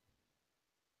 know,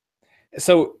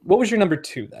 so what was your number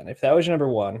two then? If that was your number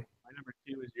one, My number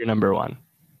two is your number one.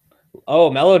 oh,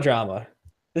 Melodrama.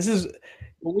 This is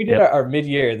when we did Yep. our mid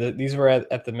year. These were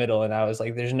at the middle, and I was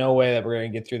like, "There's no way that we're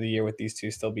going to get through the year with these two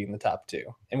still being the top two,"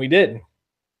 and we did,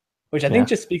 which I think Yeah.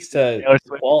 just speaks to Taylor the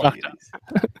Swift quality fucked of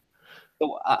up. these.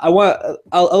 So I want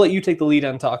I'll let you take the lead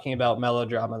on talking about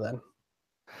Melodrama then.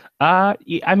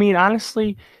 I mean,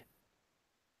 honestly,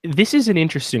 this is an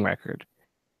interesting record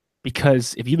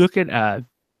because if you look at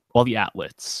all the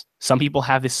outlets, some people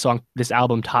have this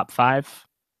album top five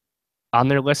on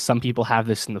their list. Some people have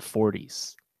this in the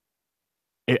 40s.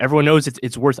 Everyone knows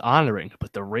it's worth honoring,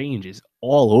 but the range is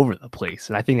all over the place,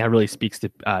 and I think that really speaks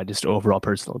to just overall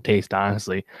personal taste,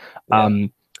 honestly. Yeah,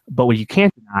 But what you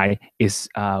can't deny is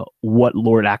what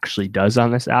Lord actually does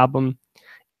on this album,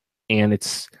 and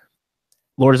it's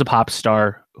Lord is a pop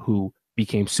star who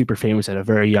became super famous at a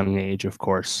very young age, of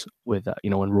course, with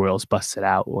when Royals busted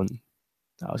out when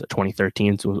was it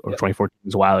 2013 or yeah, 2014, it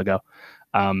was a while ago,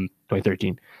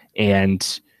 2013,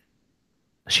 and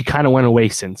she kind of went away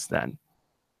since then,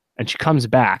 and she comes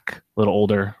back a little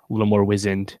older, a little more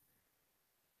wizened,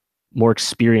 more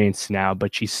experienced now,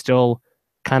 but she still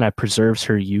kind of preserves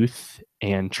her youth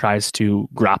and tries to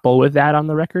grapple with that on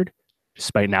the record,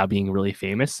 despite now being really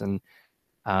famous. And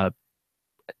uh,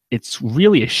 it's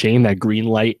really a shame that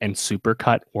Greenlight and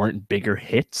Supercut weren't bigger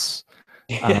hits.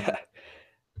 Um, yeah.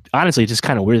 Honestly, it's just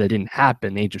kind of weird that didn't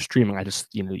happen. Age of streaming, I just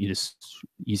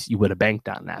you would have banked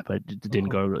on that, but it didn't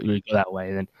Mhm. really go that way.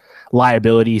 And then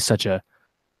Liability, such a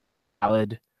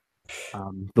ballad.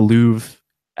 The Louvre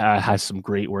has some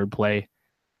great wordplay,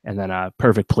 and then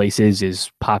Perfect Places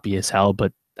is poppy as hell,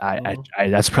 but Mhm.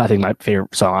 that's probably my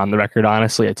favorite song on the record.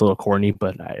 Honestly, it's a little corny,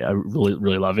 but I really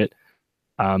really love it.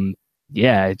 Um,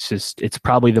 yeah, it's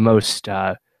probably the most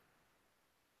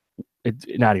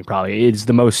not even probably it's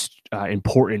the most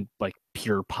important like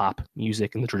pure pop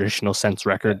music in the traditional sense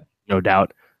Yeah. record, no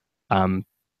doubt. Um,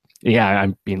 yeah,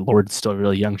 I mean Lord's still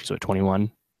really young. She's what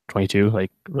 21, 22.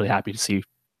 Like really happy to see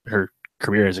her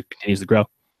career as it continues to grow.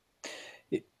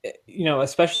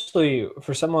 Especially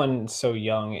for someone so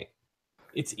young,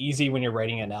 it's easy when you're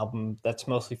writing an album that's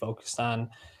mostly focused on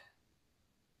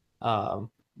um,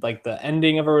 like the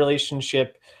ending of a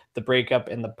relationship, the breakup,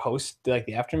 and the post, like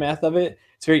the aftermath of it.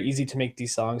 It's very easy to make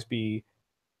these songs be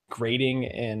grating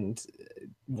and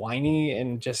whiny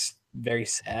and just very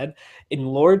sad. And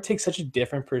Lord takes such a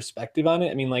different perspective on it.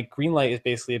 I mean, like Greenlight is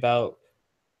basically about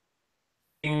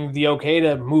being the okay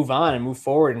to move on and move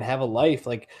forward and have a life.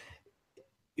 Like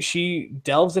she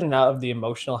delves in and out of the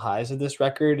emotional highs of this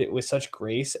record with such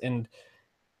grace. And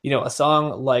a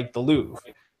song like The Louvre,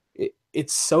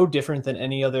 it's so different than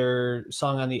any other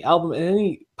song on the album and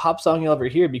any pop song you'll ever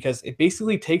hear because it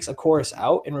basically takes a chorus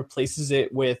out and replaces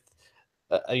it with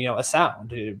a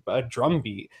sound, a drum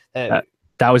beat that That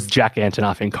that was Jack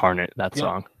Antonoff incarnate. That you know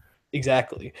song.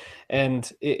 exactly. And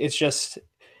it's just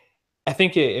I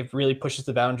think it really pushes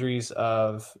the boundaries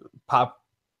of pop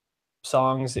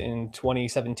songs in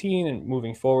 2017 and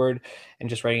moving forward and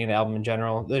just writing an album in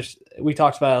general. We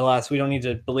talked about it a lot, so we don't need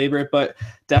to belabor it, but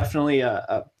definitely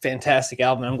a fantastic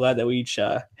album. I'm glad that we each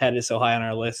had it so high on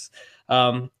our list.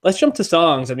 Let's jump to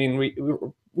songs. I mean,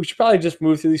 we should probably just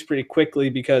move through these pretty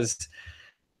quickly because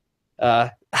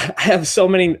I have so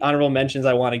many honorable mentions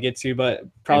I want to get to, but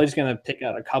probably just going to pick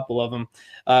out a couple of them.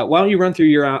 Why don't you run through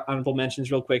your honorable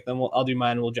mentions real quick, then I'll do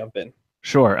mine and we'll jump in.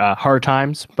 Sure. Hard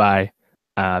Times by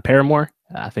Paramore.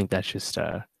 I think that's just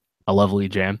a lovely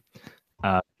jam.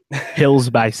 Hills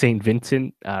by St.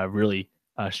 Vincent really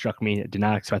struck me. I did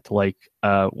not expect to like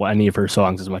any of her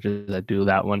songs as much as I do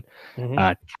that one. Mm-hmm.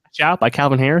 Catch Out by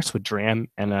Calvin Harris with Dram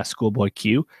and Schoolboy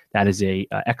Q. That is a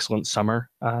excellent summer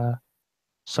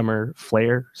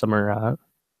flair, summer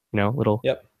little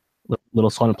Yep. little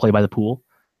song to play by the pool.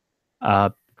 Uh,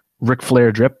 Ric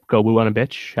Flair Drip, Go Woo on a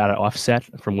Bitch. Shout out Offset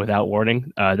from Without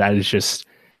Warning. That is just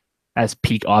as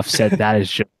peak Offset.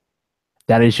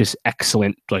 That is just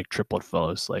excellent like triplet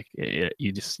flows. Like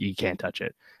you can't touch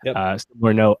it. Yep.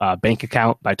 Similar note, Bank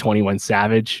Account by 21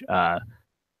 Savage.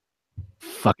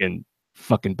 Fucking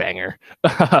fucking banger.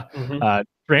 Mm-hmm.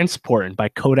 Transportin' by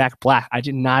Kodak Black. I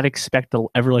did not expect to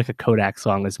ever like a Kodak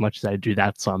song as much as I do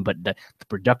that song, but the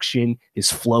production,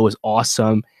 his flow is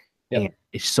awesome and Yep.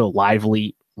 it's so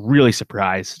lively. Really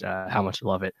surprised how much I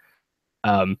love it.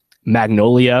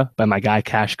 Magnolia by my guy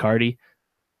Cash Cardi,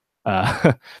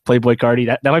 Playboy Cardi.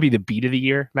 That might be the beat of the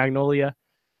year, Magnolia.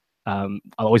 I'll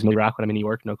always Millie rock when I'm in New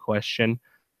York, no question.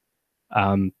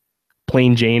 Um,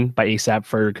 Plain Jane by ASAP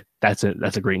Ferg. That's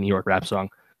a great New York rap song,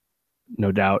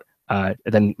 no doubt. And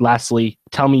then lastly,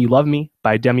 Tell Me You Love Me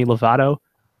by Demi Lovato.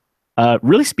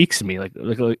 Really speaks to me. Like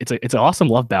it's an awesome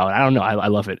love ballad. I don't know. I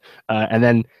love it. And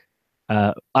then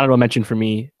honorable mention for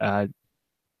me. I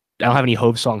don't have any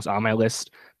Hove songs on my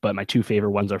list, but my two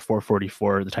favorite ones are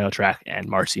 444, the title track, and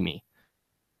Marcy Me.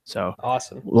 So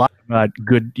Awesome. a lot of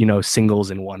good,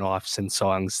 singles and one-offs and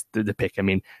songs to pick. I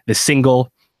mean, the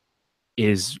single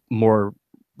is more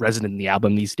resonant in the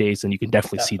album these days, and you can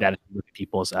definitely see that in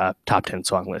people's top 10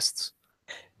 song lists.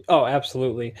 Oh,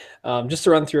 absolutely. Just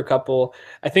to run through a couple,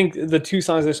 I think the two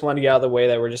songs I just wanted to get out of the way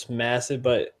that were just massive,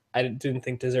 but I didn't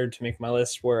think deserved to make my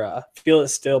list were Feel It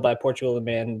Still by Portugal the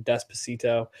Man,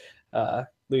 Despacito,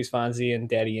 Luis Fonsi, and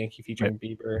Daddy Yankee featuring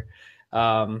Bieber.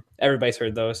 Everybody's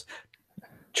heard those.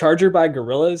 Charger by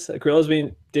Gorillaz. Gorillaz we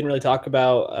didn't really talk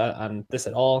about on this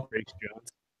at all.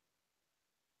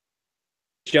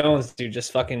 Jones, dude,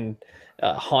 just fucking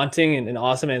haunting and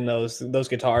awesome, and those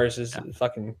guitars is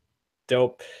fucking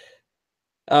dope.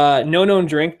 No Known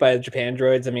Drink by Japan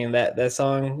Droids. I mean that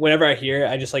song, whenever I hear it,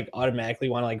 I just like automatically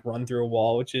want to like run through a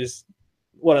wall, which is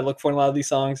what I look for in a lot of these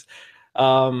songs.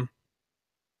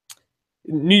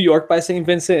 New York by St.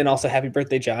 Vincent and also Happy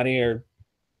Birthday Johnny are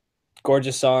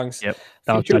gorgeous songs. Yep.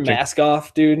 Future Mask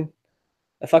Off, dude.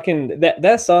 I fucking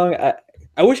that song.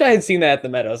 I wish I had seen that at the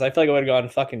Meadows. I feel like I would have gone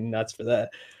fucking nuts for that.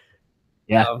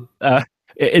 Yeah.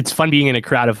 It's fun being in a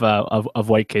crowd of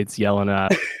white kids yelling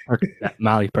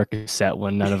Molly Percocet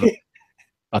when none of them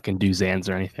fucking do Zans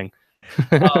or anything.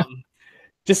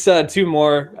 Just two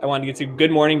more I wanted to get to.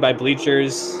 Good Morning by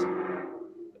Bleachers.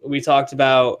 We talked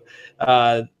about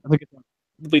the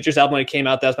Bleachers album when it came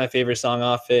out. That was my favorite song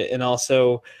off it. And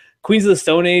also Queens of the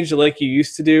Stone Age, Like You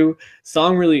Used to Do.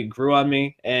 Song really grew on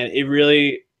me, and it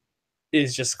really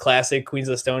is just classic Queens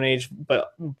of the Stone Age,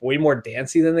 but way more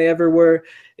dancey than they ever were.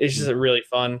 It's just really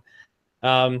fun.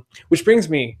 Which brings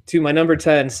me to my number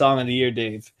 10 song of the year,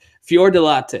 Dave. Fior di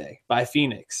Latte by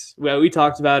Phoenix. Well, we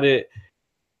talked about it.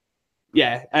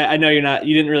 Yeah, I know you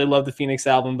didn't really love the Phoenix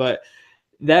album, but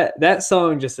that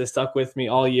song just has stuck with me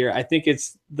all year. I think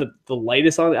it's the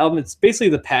lightest on the album. It's basically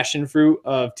the passion fruit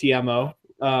of TMO.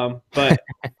 But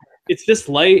it's just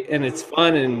light and it's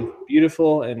fun and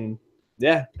beautiful, and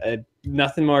yeah,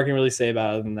 nothing more I can really say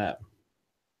about it than that.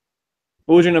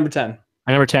 What was your number 10?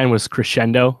 My number 10 was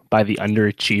Crescendo by the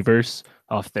Underachievers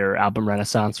off their album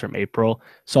Renaissance from April.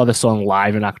 Saw this song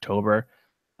live in October.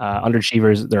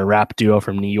 Underachievers, they're a rap duo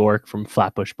from New York, from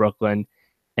Flatbush, Brooklyn.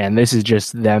 And this is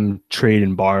just them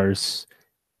trading bars,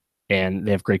 and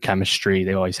they have great chemistry.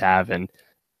 They always have. And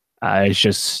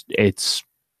it's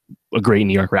a great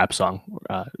New York rap song.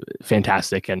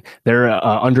 Fantastic. And they're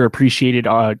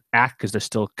underappreciated act because they're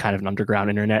still kind of an underground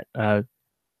internet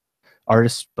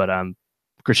artist, but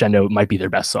Crescendo might be their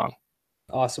best song.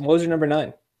 Awesome. What was your number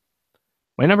 9?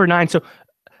 My number 9. So,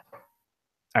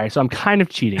 all right. So I'm kind of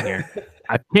cheating here.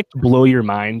 I picked Blow Your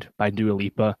Mind by Dua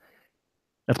Lipa.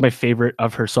 That's my favorite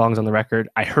of her songs on the record.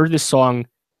 I heard this song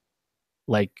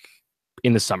like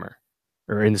in the summer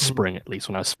or in the spring, at least,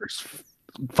 when I was first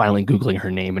finally Googling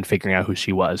her name and figuring out who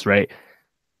she was, right?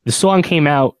 The song came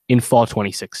out in fall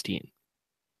 2016.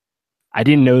 I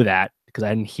didn't know that because I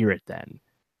didn't hear it then.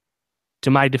 To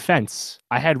my defense,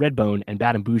 I had Redbone and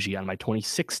Bad and Bougie on my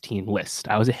 2016 list.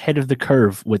 I was ahead of the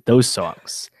curve with those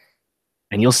songs.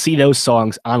 And you'll see those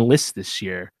songs on lists this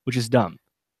year, which is dumb.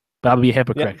 But I'll be a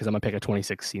hypocrite because I'm going to pick a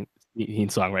 2016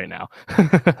 song right now.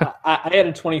 I had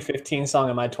a 2015 song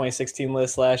on my 2016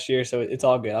 list last year, so it's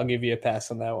all good. I'll give you a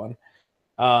pass on that one.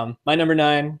 My number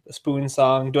 9, a Spoon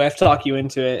song. Do I have to talk you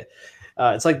into it?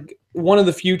 It's like one of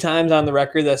the few times on the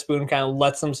record that Spoon kind of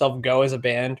lets themselves go as a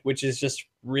band, which is just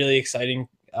really exciting.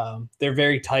 They're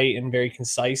very tight and very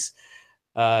concise.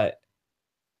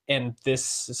 And this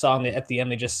song, at the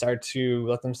end, they just start to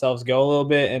let themselves go a little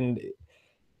bit. And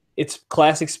it's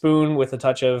classic Spoon with a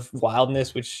touch of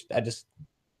wildness, which I just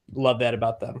love that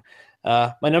about them.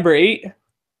 My number 8,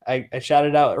 I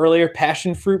shouted out earlier,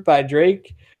 Passion Fruit by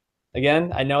Drake.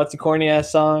 Again, I know it's a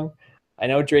corny-ass song. I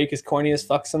know Drake is corny as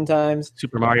fuck sometimes.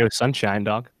 Super Mario Sunshine,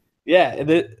 dog. Yeah,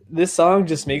 this song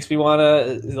just makes me want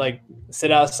to like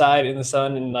sit outside in the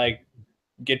sun and like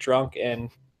get drunk and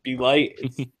be light.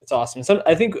 It's awesome. So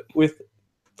I think with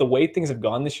the way things have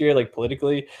gone this year, like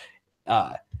politically,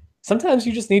 sometimes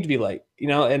you just need to be light,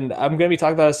 and I'm going to be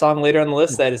talking about a song later on the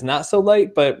list that is not so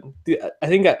light, but I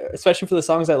think especially for the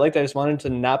songs I liked, I just wanted to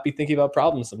not be thinking about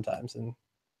problems sometimes. And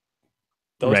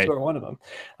those two Right. are one of them.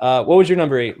 What was your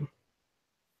number 8?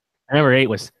 Number 8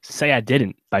 was "Say I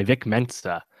Didn't" by Vic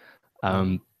Mensa. Mhm.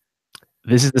 Um,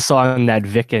 this is the song that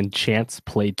Vic and Chance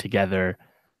played together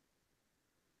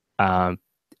um,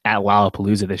 at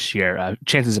Lollapalooza this year.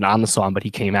 Chance isn't on the song, but he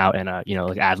came out and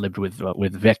like ad-libbed with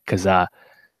Vic because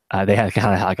they had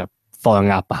kind of like a falling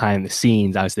out behind the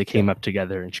scenes as they came Yep. up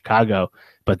together in Chicago,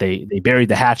 but they buried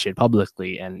the hatchet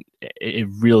publicly, and it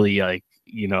really like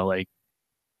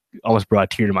almost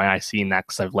brought a tear to my eye seeing that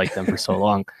because I've liked them for so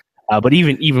long. But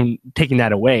even taking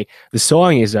that away, the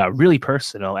song is really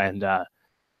personal, and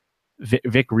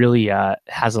Vic really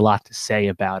has a lot to say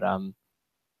about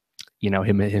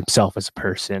himself as a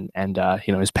person, and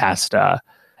his past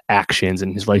actions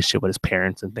and his relationship with his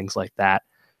parents and things like that.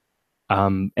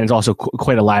 And it's also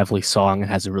quite a lively song and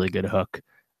has a really good hook.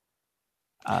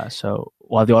 So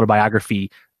while the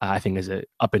autobiography, I think, is an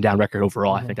up and down record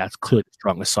overall, I Mhm. think that's clearly the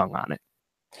strongest song on it.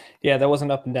 Yeah, that was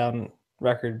an up and down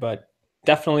record, but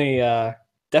definitely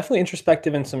definitely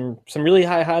introspective and some really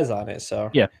high highs on it. So,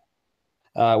 Yeah.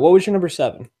 what was your number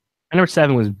 7? And number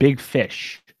 7 was Big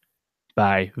Fish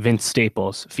by Vince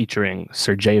Staples featuring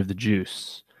Sir J of the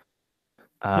Juice.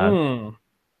 Uh, Hmm.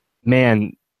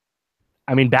 man,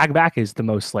 I mean, Back Back is the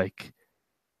most like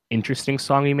interesting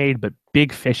song he made, but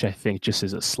Big Fish, I think, just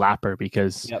is a slapper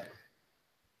because Yep.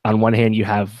 on one hand you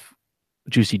have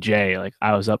Juicy J, like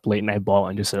I was up late night ball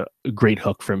and just a great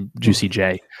hook from Juicy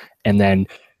J, and then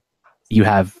you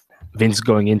have Vince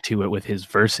going into it with his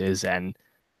verses and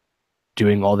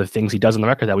doing all the things he does on the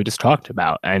record that we just talked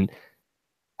about, and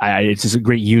it's just a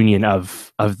great union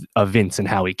of Vince and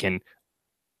how he can,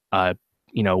 uh,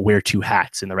 wear two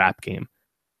hats in the rap game.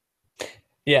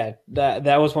 Yeah,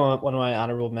 that was one of my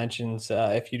honorable mentions.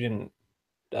 If you didn't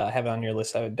have it on your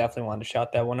list, I would definitely want to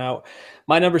shout that one out.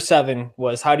 My number 7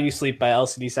 was "How Do You Sleep" by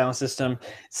LCD Sound System.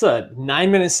 It's a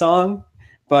 9-minute song,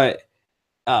 but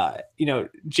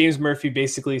James Murphy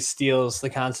basically steals the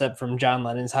concept from John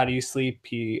Lennon's "How Do You Sleep."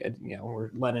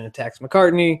 Where Lennon attacks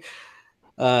McCartney.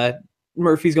 Uh,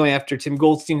 Murphy's going after Tim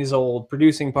Goldstein, his old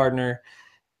producing partner,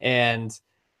 and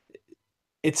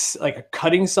it's like a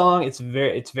cutting song. It's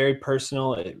very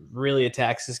personal. It really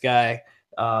attacks this guy,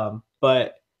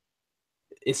 but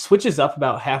it switches up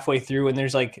about halfway through, and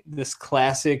there's like this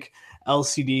classic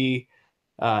LCD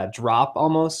drop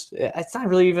almost. It's not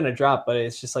really even a drop, but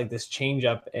it's just like this change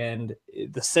up, and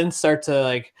the synths start to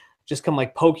like just come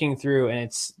like poking through, and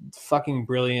it's fucking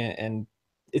brilliant. And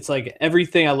it's like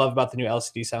everything I love about the new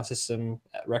LCD Sound System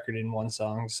record in one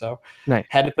song. So Nice.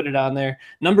 had to put it on there.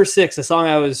 Number 6, a song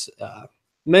I was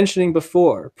mentioning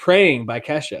before, "Praying" by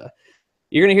Kesha.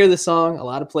 You're going to hear this song a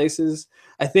lot of places.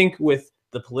 I think with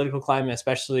the political climate,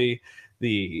 especially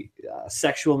the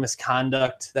sexual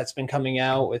misconduct that's been coming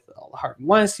out with all the Harvey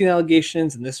Weinstein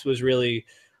allegations, and this was really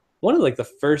one of like the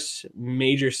first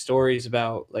major stories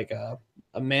about like a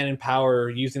man in power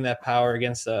using that power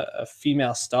against a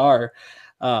female star.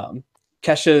 Um,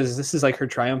 this is like her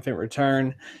triumphant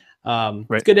return. It's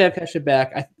Right. good to have Kesha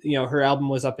back. Her album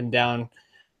was up and down.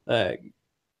 Uh,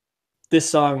 this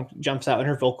song jumps out, and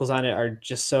her vocals on it are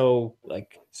just so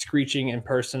like screeching and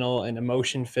personal and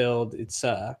emotion filled. It's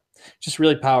just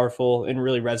really powerful and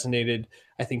really resonated,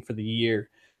 I think, for the year,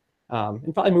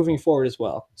 and probably moving forward as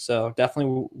well. So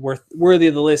definitely worthy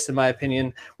of the list, in my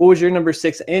opinion. What was your number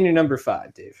 6 and your number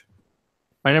 5, Dave?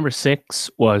 My number 6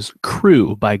 was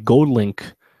 "Crew" by Goldlink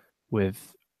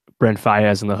with Brent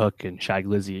Faiyaz on the hook and Shag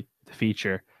Lizzy the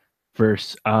feature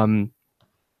verse.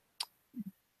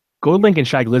 Goldlink and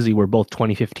Shag Lizzy were both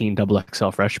 2015 Double XL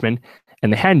freshmen,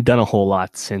 and they hadn't done a whole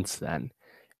lot since then.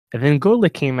 And then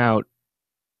Goldlink came out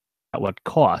at what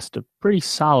cost? A pretty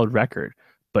solid record.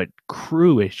 But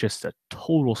Crew is just a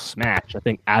total smash. I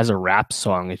think as a rap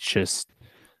song, it's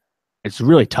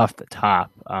really tough to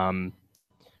top.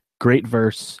 Great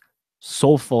verse,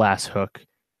 soulful ass hook,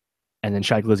 and then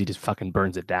Shag Lizzy just fucking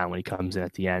burns it down when he comes in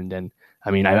at the end. And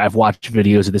I mean, I've watched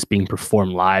videos of this being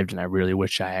performed live, and I really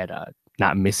wish I had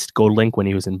not missed Goldlink when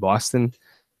he was in Boston.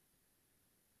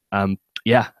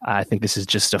 Yeah, I think this is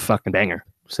just a fucking banger.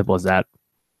 Simple as that.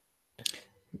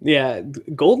 Yeah,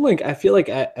 Goldlink. I feel like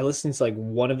I listen to like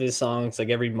one of his songs like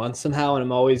every month somehow, and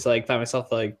I'm always like find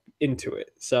myself like into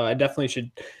it. So I definitely should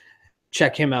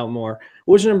check him out more.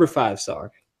 What was your number 5 song?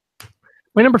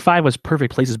 My number 5 was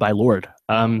 "Perfect Places" by Lord.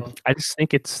 Mhm. I just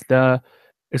think it's the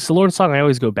Lord song I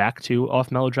always go back to off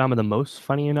Melodrama the most.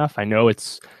 Funny enough, I know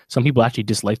it's some people actually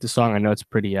dislike the song. I know it's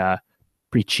pretty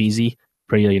cheesy,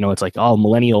 pretty it's like all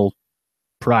millennial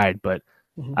pride, but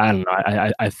Mhm. I don't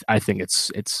know. I think it's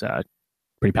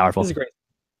pretty This powerful. is great.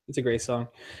 It's a great song.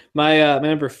 My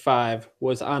number 5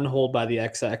 was "On Hold" by the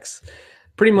XX.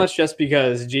 pretty much just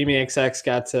because Jamie XX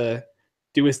got to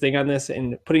do his thing on this,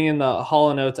 and putting in the Hall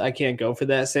 & Oates "I Can't Go" for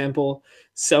that sample,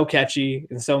 so catchy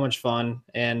and so much fun,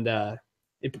 and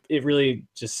it really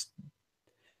just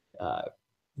uh,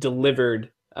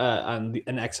 delivered on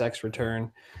an XX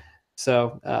return.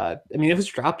 So I mean, it was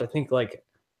dropped I think like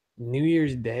New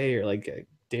Year's Day or like a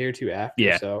day or two after,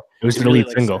 Yeah, so it was it the really lead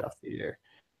like single. started off the year.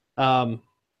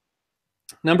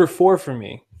 Number 4 for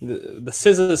me, the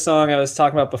SZA song I was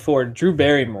talking about before, Drew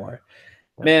Barrymore.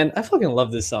 Man, I fucking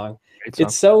love this song. Great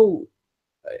song.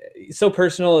 It's so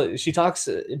personal. She talks,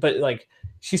 but like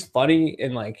she's funny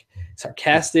and like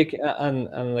sarcastic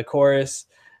on the chorus.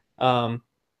 Um,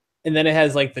 and then it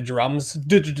has like the drums,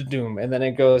 doom, and then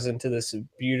it goes into this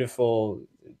beautiful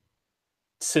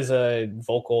SZA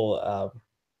vocal.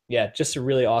 Yeah, just a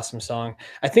really awesome song.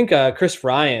 I think Chris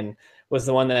Ryan was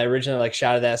the one that originally like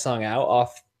shouted that song out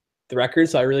off the record,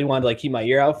 so I really wanted to like keep my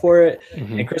ear out for it.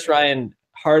 Mm-hmm. And Chris Ryan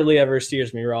hardly ever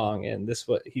steers me wrong, and this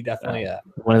what he definitely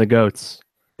one of the goats.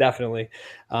 definitely.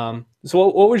 So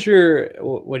what was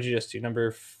what did you just do?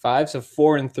 Number 5, so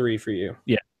 4 and 3 for you.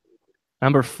 Yeah.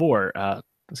 Number 4,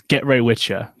 "Get Right With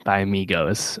Ya" by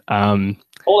Amigos. Hold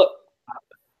up.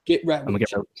 Get right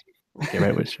with you. Get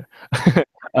Right With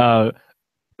Ya.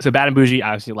 So Bad and Bougie,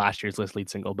 obviously last year's lead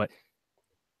single, but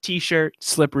T-Shirt,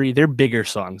 Slippery, they're bigger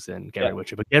songs than Get Right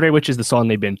With Ya. But Get Right With Ya is the song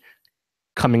they've been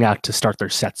coming out to start their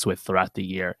sets with throughout the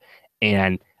year.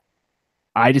 And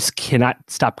I just cannot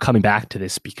stop coming back to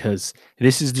this because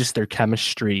this is just their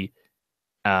chemistry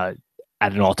at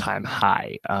an all-time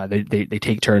high. They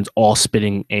take turns all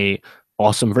spitting a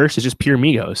awesome verse. It's just pure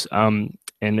Migos.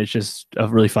 And it's just a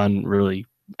really fun, really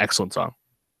excellent song.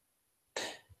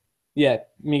 Yeah,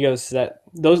 Migos.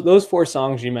 Those 4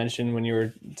 songs you mentioned when you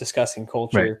were discussing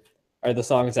culture are the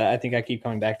songs that I think I keep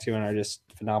coming back to and are just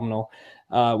phenomenal.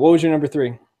 What was your number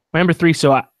 3? My number 3.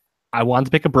 So I wanted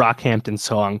to pick a Brockhampton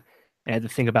song, and I had to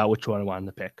think about which one I wanted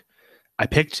to pick. I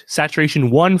picked Saturation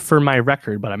 1 for my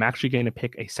record, but I'm actually going to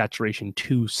pick a Saturation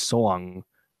 2 song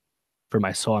for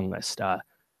my song list.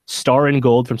 Star and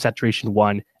Gold from Saturation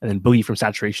 1, and then Boogie from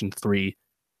Saturation 3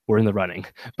 were in the running.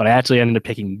 But I actually ended up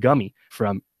picking Gummy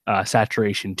from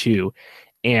Saturation 2.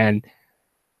 And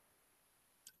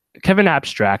Kevin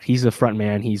Abstract, he's the front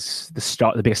man. He's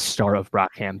the biggest star of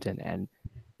Brockhampton. And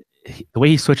the way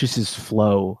he switches his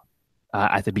flow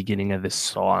at the beginning of this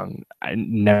song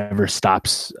never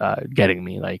stops getting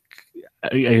me. Like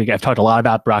I've talked a lot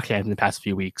about Brockhampton in the past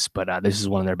few weeks, but this is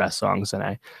one of their best songs,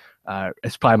 and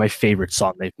it's probably my favorite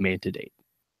song they've made to date.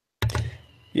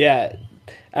 Yeah,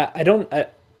 I don't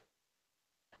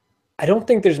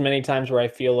think there's many times where I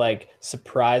feel like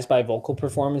surprised by vocal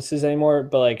performances anymore,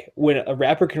 but like when a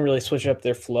rapper can really switch up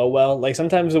their flow well, like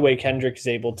sometimes the way Kendrick is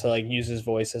able to like use his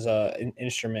voice as an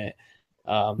instrument,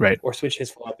 or switch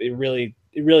his flow up, it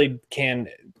really can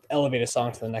elevate a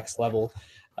song to the next level.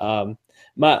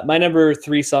 My number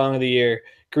 3 song of the year,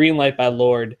 "Green Light" by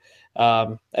Lorde.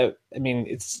 I mean,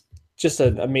 it's just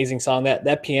an amazing song.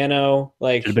 That piano,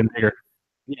 like, should have been bigger.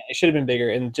 Yeah, it should have been bigger.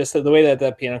 And just the way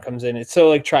that piano comes in, it's so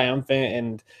like triumphant,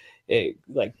 and it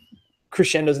like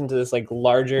crescendos into this like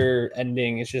larger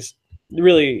ending. It's just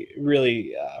really,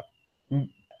 really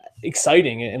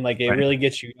exciting, and like it really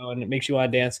gets you going. It makes you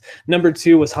want to dance. Number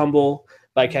 2 was "Humble"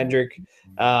 by Kendrick.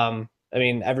 I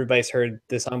mean, everybody's heard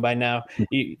this song by now.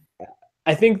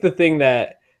 I think the thing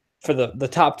that for the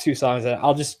top 2 songs, that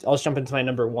I'll just jump into my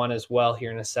number 1 as well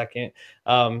here in a second.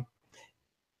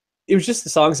 It was just the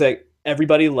songs that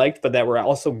everybody liked, but that were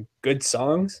also good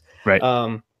songs. Right.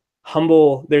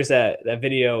 "Humble," there's that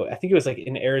video, I think it was like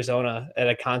in Arizona at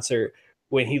a concert,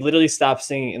 when he literally stops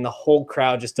singing and the whole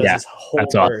crowd just does this whole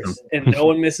verse, awesome. And no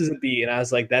one misses a beat. And I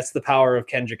was like, that's the power of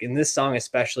Kendrick. And this song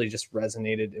especially just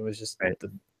resonated. It was just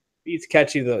the beat's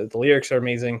catchy, the lyrics are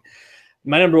amazing.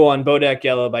 My number 1, "Bodak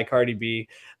Yellow" by Cardi B.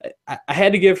 I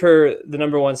had to give her the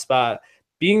number 1 spot,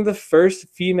 being the first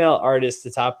female artist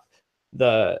to top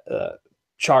the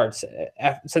charts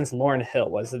since Lauryn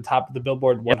Hill was the top of the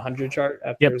Billboard 100 chart.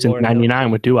 After since '99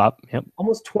 with Doo Wop. Yep,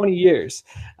 almost 20 years.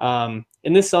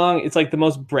 In this song, it's like the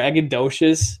most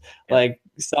braggadocious like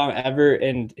song ever,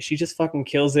 and she just fucking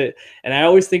kills it. And I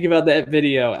always think about that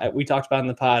video we talked about in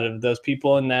the pod of those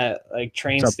people in that like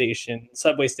train station,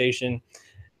 subway station.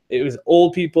 It was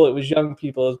old people, it was young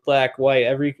people, it was black, white,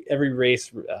 every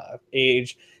race,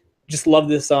 age. Just love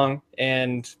this song,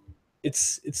 and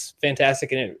it's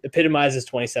fantastic, and it epitomizes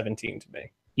 2017 to me.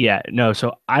 Yeah, no,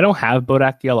 so I don't have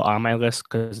Bodak Yellow on my list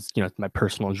because it's my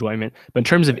personal enjoyment. But in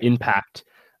terms of impact,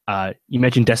 you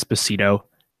mentioned Despacito.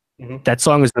 That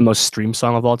song is the most streamed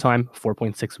song of all time,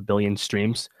 4.6 billion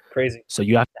streams. Crazy. So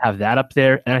you have to have that up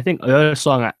there. And I think the other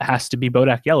song has to be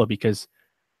Bodak Yellow because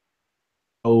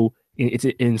it's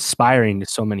inspiring to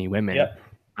so many women. Yep.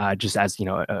 Just as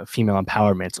female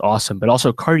empowerment, it's awesome. But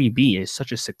also, Cardi B is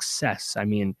such a success. I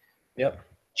mean, Yep.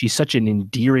 she's such an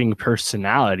endearing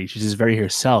personality. She's just very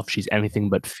herself. She's anything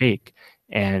but fake.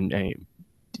 And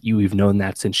you've known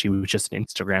that since she was just an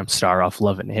Instagram star off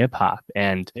Love and Hip Hop.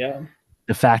 And Yeah.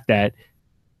 the fact that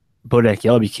Bodak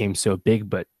Yellow became so big,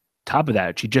 but top of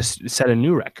that, she just set a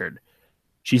new record.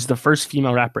 She's the first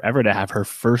female rapper ever to have her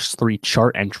first 3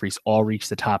 chart entries all reach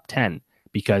the top 10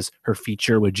 because her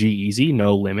feature with G-Eazy,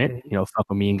 No Limit, Mhm. fuck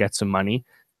with me and get some money.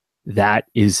 That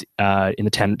is in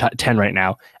the 10 right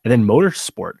now. And then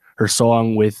Motorsport, her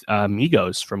song with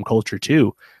Migos from Culture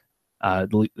 2,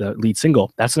 the lead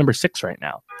single, that's number 6 right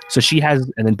now. So she has,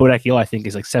 and then Bodak Yellow, I think,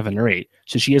 is like 7 or 8.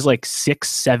 So she has like 6,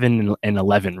 7, and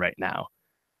 11 right now.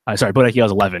 Sorry, Bodak Yellow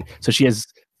is 11. So she has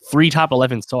 3 top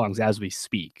 11 songs as we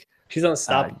speak. She's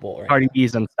unstoppable right Cardi now. B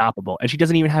is unstoppable, and she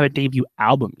doesn't even have a debut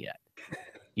album yet,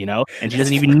 and she That's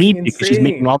doesn't even fucking need to because she's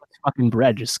making insane. all this fucking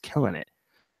bread, just killing it.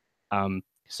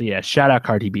 So yeah, shout out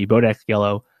Cardi B, Bodak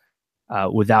Yellow,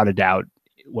 without a doubt,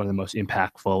 one of the most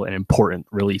impactful and important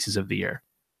releases of the year.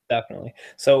 Definitely.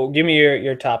 So give me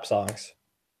your top songs.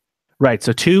 Right.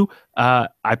 So 2,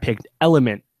 I picked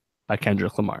Element by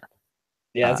Kendrick Lamar.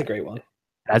 Yeah, Uh, that's a great one.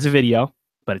 as a video,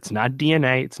 but it's not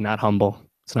DNA, it's not Humble,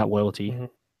 it's not Loyalty. Hmm.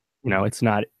 It's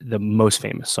not the most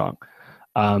famous song.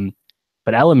 Um,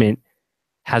 but Element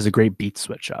has a great beat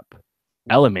switch up.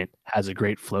 Element has a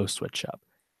great flow switch up.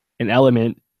 And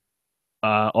Element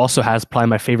also has probably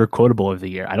my favorite quotable of the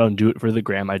year. I don't do it for the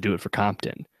gram, I do it for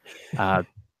Compton. Uh,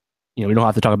 we don't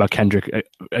have to talk about Kendrick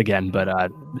again, but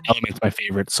Element's my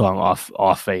favorite song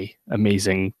off a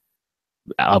amazing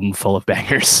album full of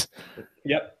bangers.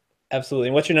 Yep. Absolutely.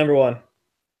 And what's your number one?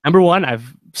 Number 1,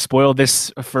 I've spoiled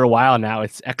this for a while now.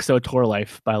 It's EXO Tour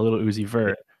Life by Lil Uzi Yeah.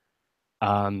 Vert.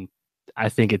 Um, I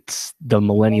think it's the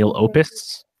millennial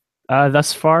opus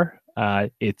thus far.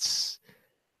 It's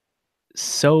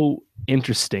so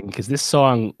interesting because this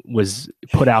song was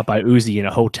put out by Uzi in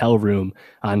a hotel room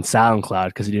on SoundCloud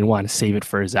because he didn't want to save it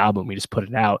for his album. He just put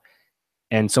it out.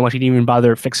 And so much he didn't even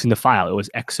bother fixing the file. It was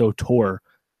EXO Tour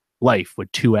Life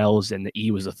with 2 L's and the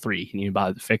E was a 3. He didn't even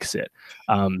bother to fix it.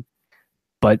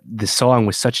 But the song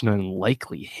was such an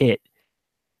unlikely hit.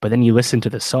 But then you listen to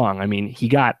the song. I mean, he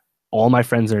got All My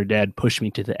Friends Are Dead, Push Me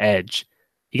to the Edge.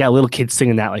 He got little kids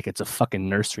singing that like it's a fucking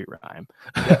nursery rhyme.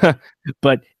 Yep.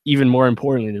 But even more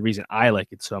importantly, the reason I like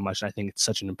it so much, I think it's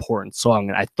such an important song.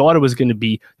 And I thought it was going to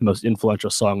be the most influential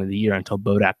song of the year until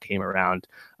Bodak came around.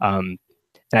 And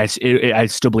I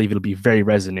still believe it'll be very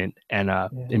resonant and Yeah.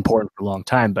 important for a long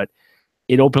time. But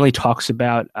it openly talks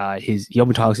about his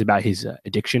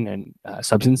addiction and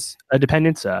substance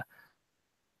dependence.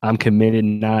 I'm committed,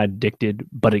 not addicted,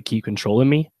 but it keep controlling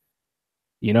me.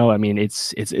 I mean,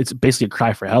 it's basically a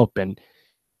cry for help. And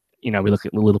we look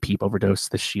at Little Peep overdose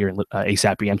this year, and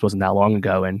ASAP Yams wasn't that long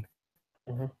ago, and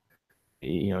Hmm.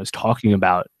 is talking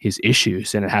about his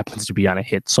issues, and it happens to be on a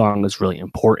hit song that's really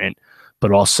important.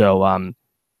 But also,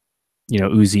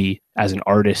 Uzi as an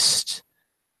artist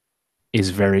is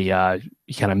very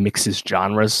he kind of mixes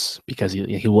genres because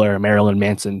he'll wear a Marilyn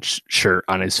Manson shirt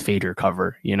on his Fader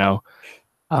cover.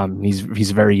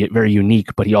 He's very very unique,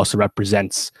 but he also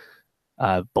represents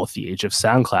both the age of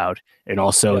SoundCloud and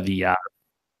also Yep.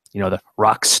 the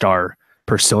rock star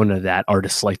persona that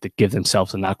artists like to give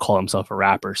themselves and not call themselves a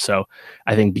rapper. So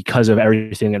I think because of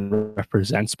everything it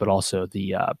represents, but also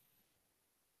the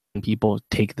people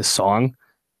take the song,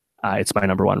 it's my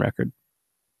number 1 record.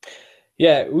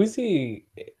 Yeah, Uzi.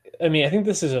 I mean, I think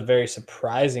this is a very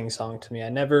surprising song to me. I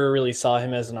never really saw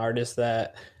him as an artist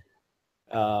that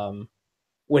um,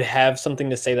 would have something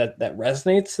to say that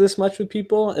resonates this much with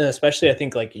people, and especially I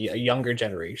think like younger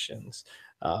generations.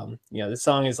 This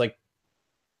song is like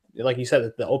you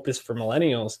said, the opus for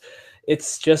millennials.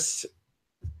 It's just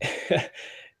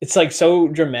it's like so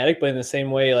dramatic, but in the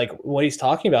same way, like what he's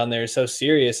talking about in there is so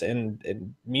serious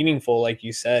and meaningful. Like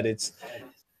you said,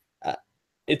 uh,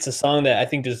 it's a song that I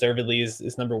think deservedly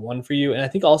is number one for you, and I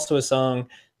think also a song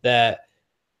that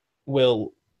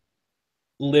will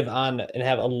live on and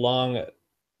have a long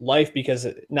life because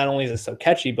not only is it so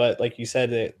catchy, but like you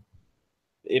said,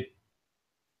 it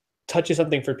touches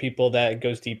something for people that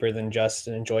goes deeper than just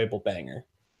an enjoyable banger.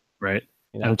 Right.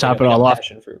 You And know, to top it like a all off,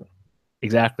 passion fruit.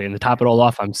 exactly. And to top it all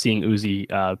off, I'm seeing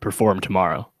Uzi perform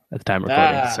tomorrow at the time of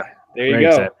recording. So There you very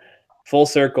excited. go. Full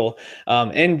circle.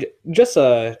 And just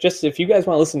if you guys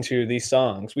want to listen to these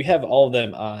songs, we have all of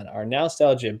them on our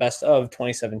Nowstalgia Best of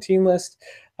 2017 list,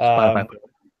 Spotify.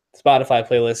 Spotify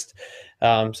playlist.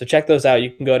 So check those out.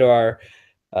 You can go to our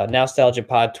Nowstalgia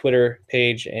Pod Twitter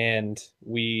page, and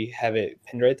we have it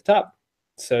pinned right at the top.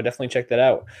 So definitely check that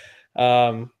out.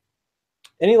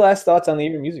 Any last thoughts on the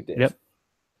year of music, Dave? Yep.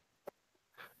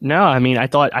 No, I mean, I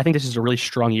think this is a really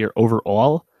strong year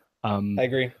overall. I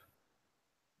agree.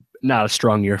 Not a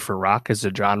strong year for rock as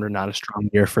a genre, not a strong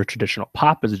year for traditional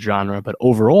pop as a genre, but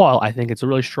overall, I think it's a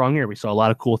really strong year. We saw a lot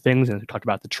of cool things, and we talked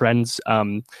about the trends.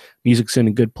 Music's in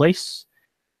a good place,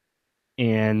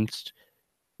 and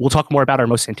we'll talk more about our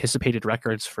most anticipated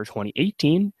records for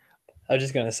 2018 I was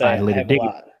just gonna say at a I later have a date.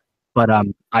 lot. But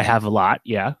I have a lot,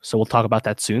 yeah. So we'll talk about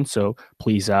that soon. So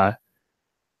please,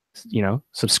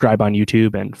 subscribe on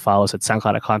YouTube and follow us at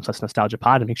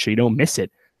SoundCloud.com/NostalgiaPod and make sure you don't miss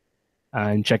it.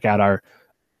 And check out our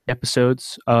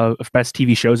episodes of best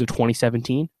TV shows of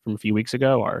 2017 from a few weeks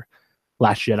ago, our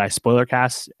Last Jedi spoiler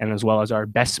cast, and as well as our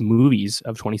best movies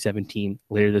of 2017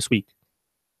 later this week.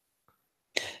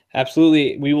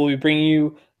 Absolutely. We will be bringing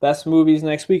you best movies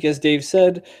next week, as Dave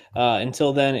said.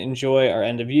 Until then, enjoy our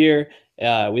end of year.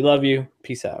 We love you.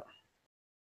 Peace out.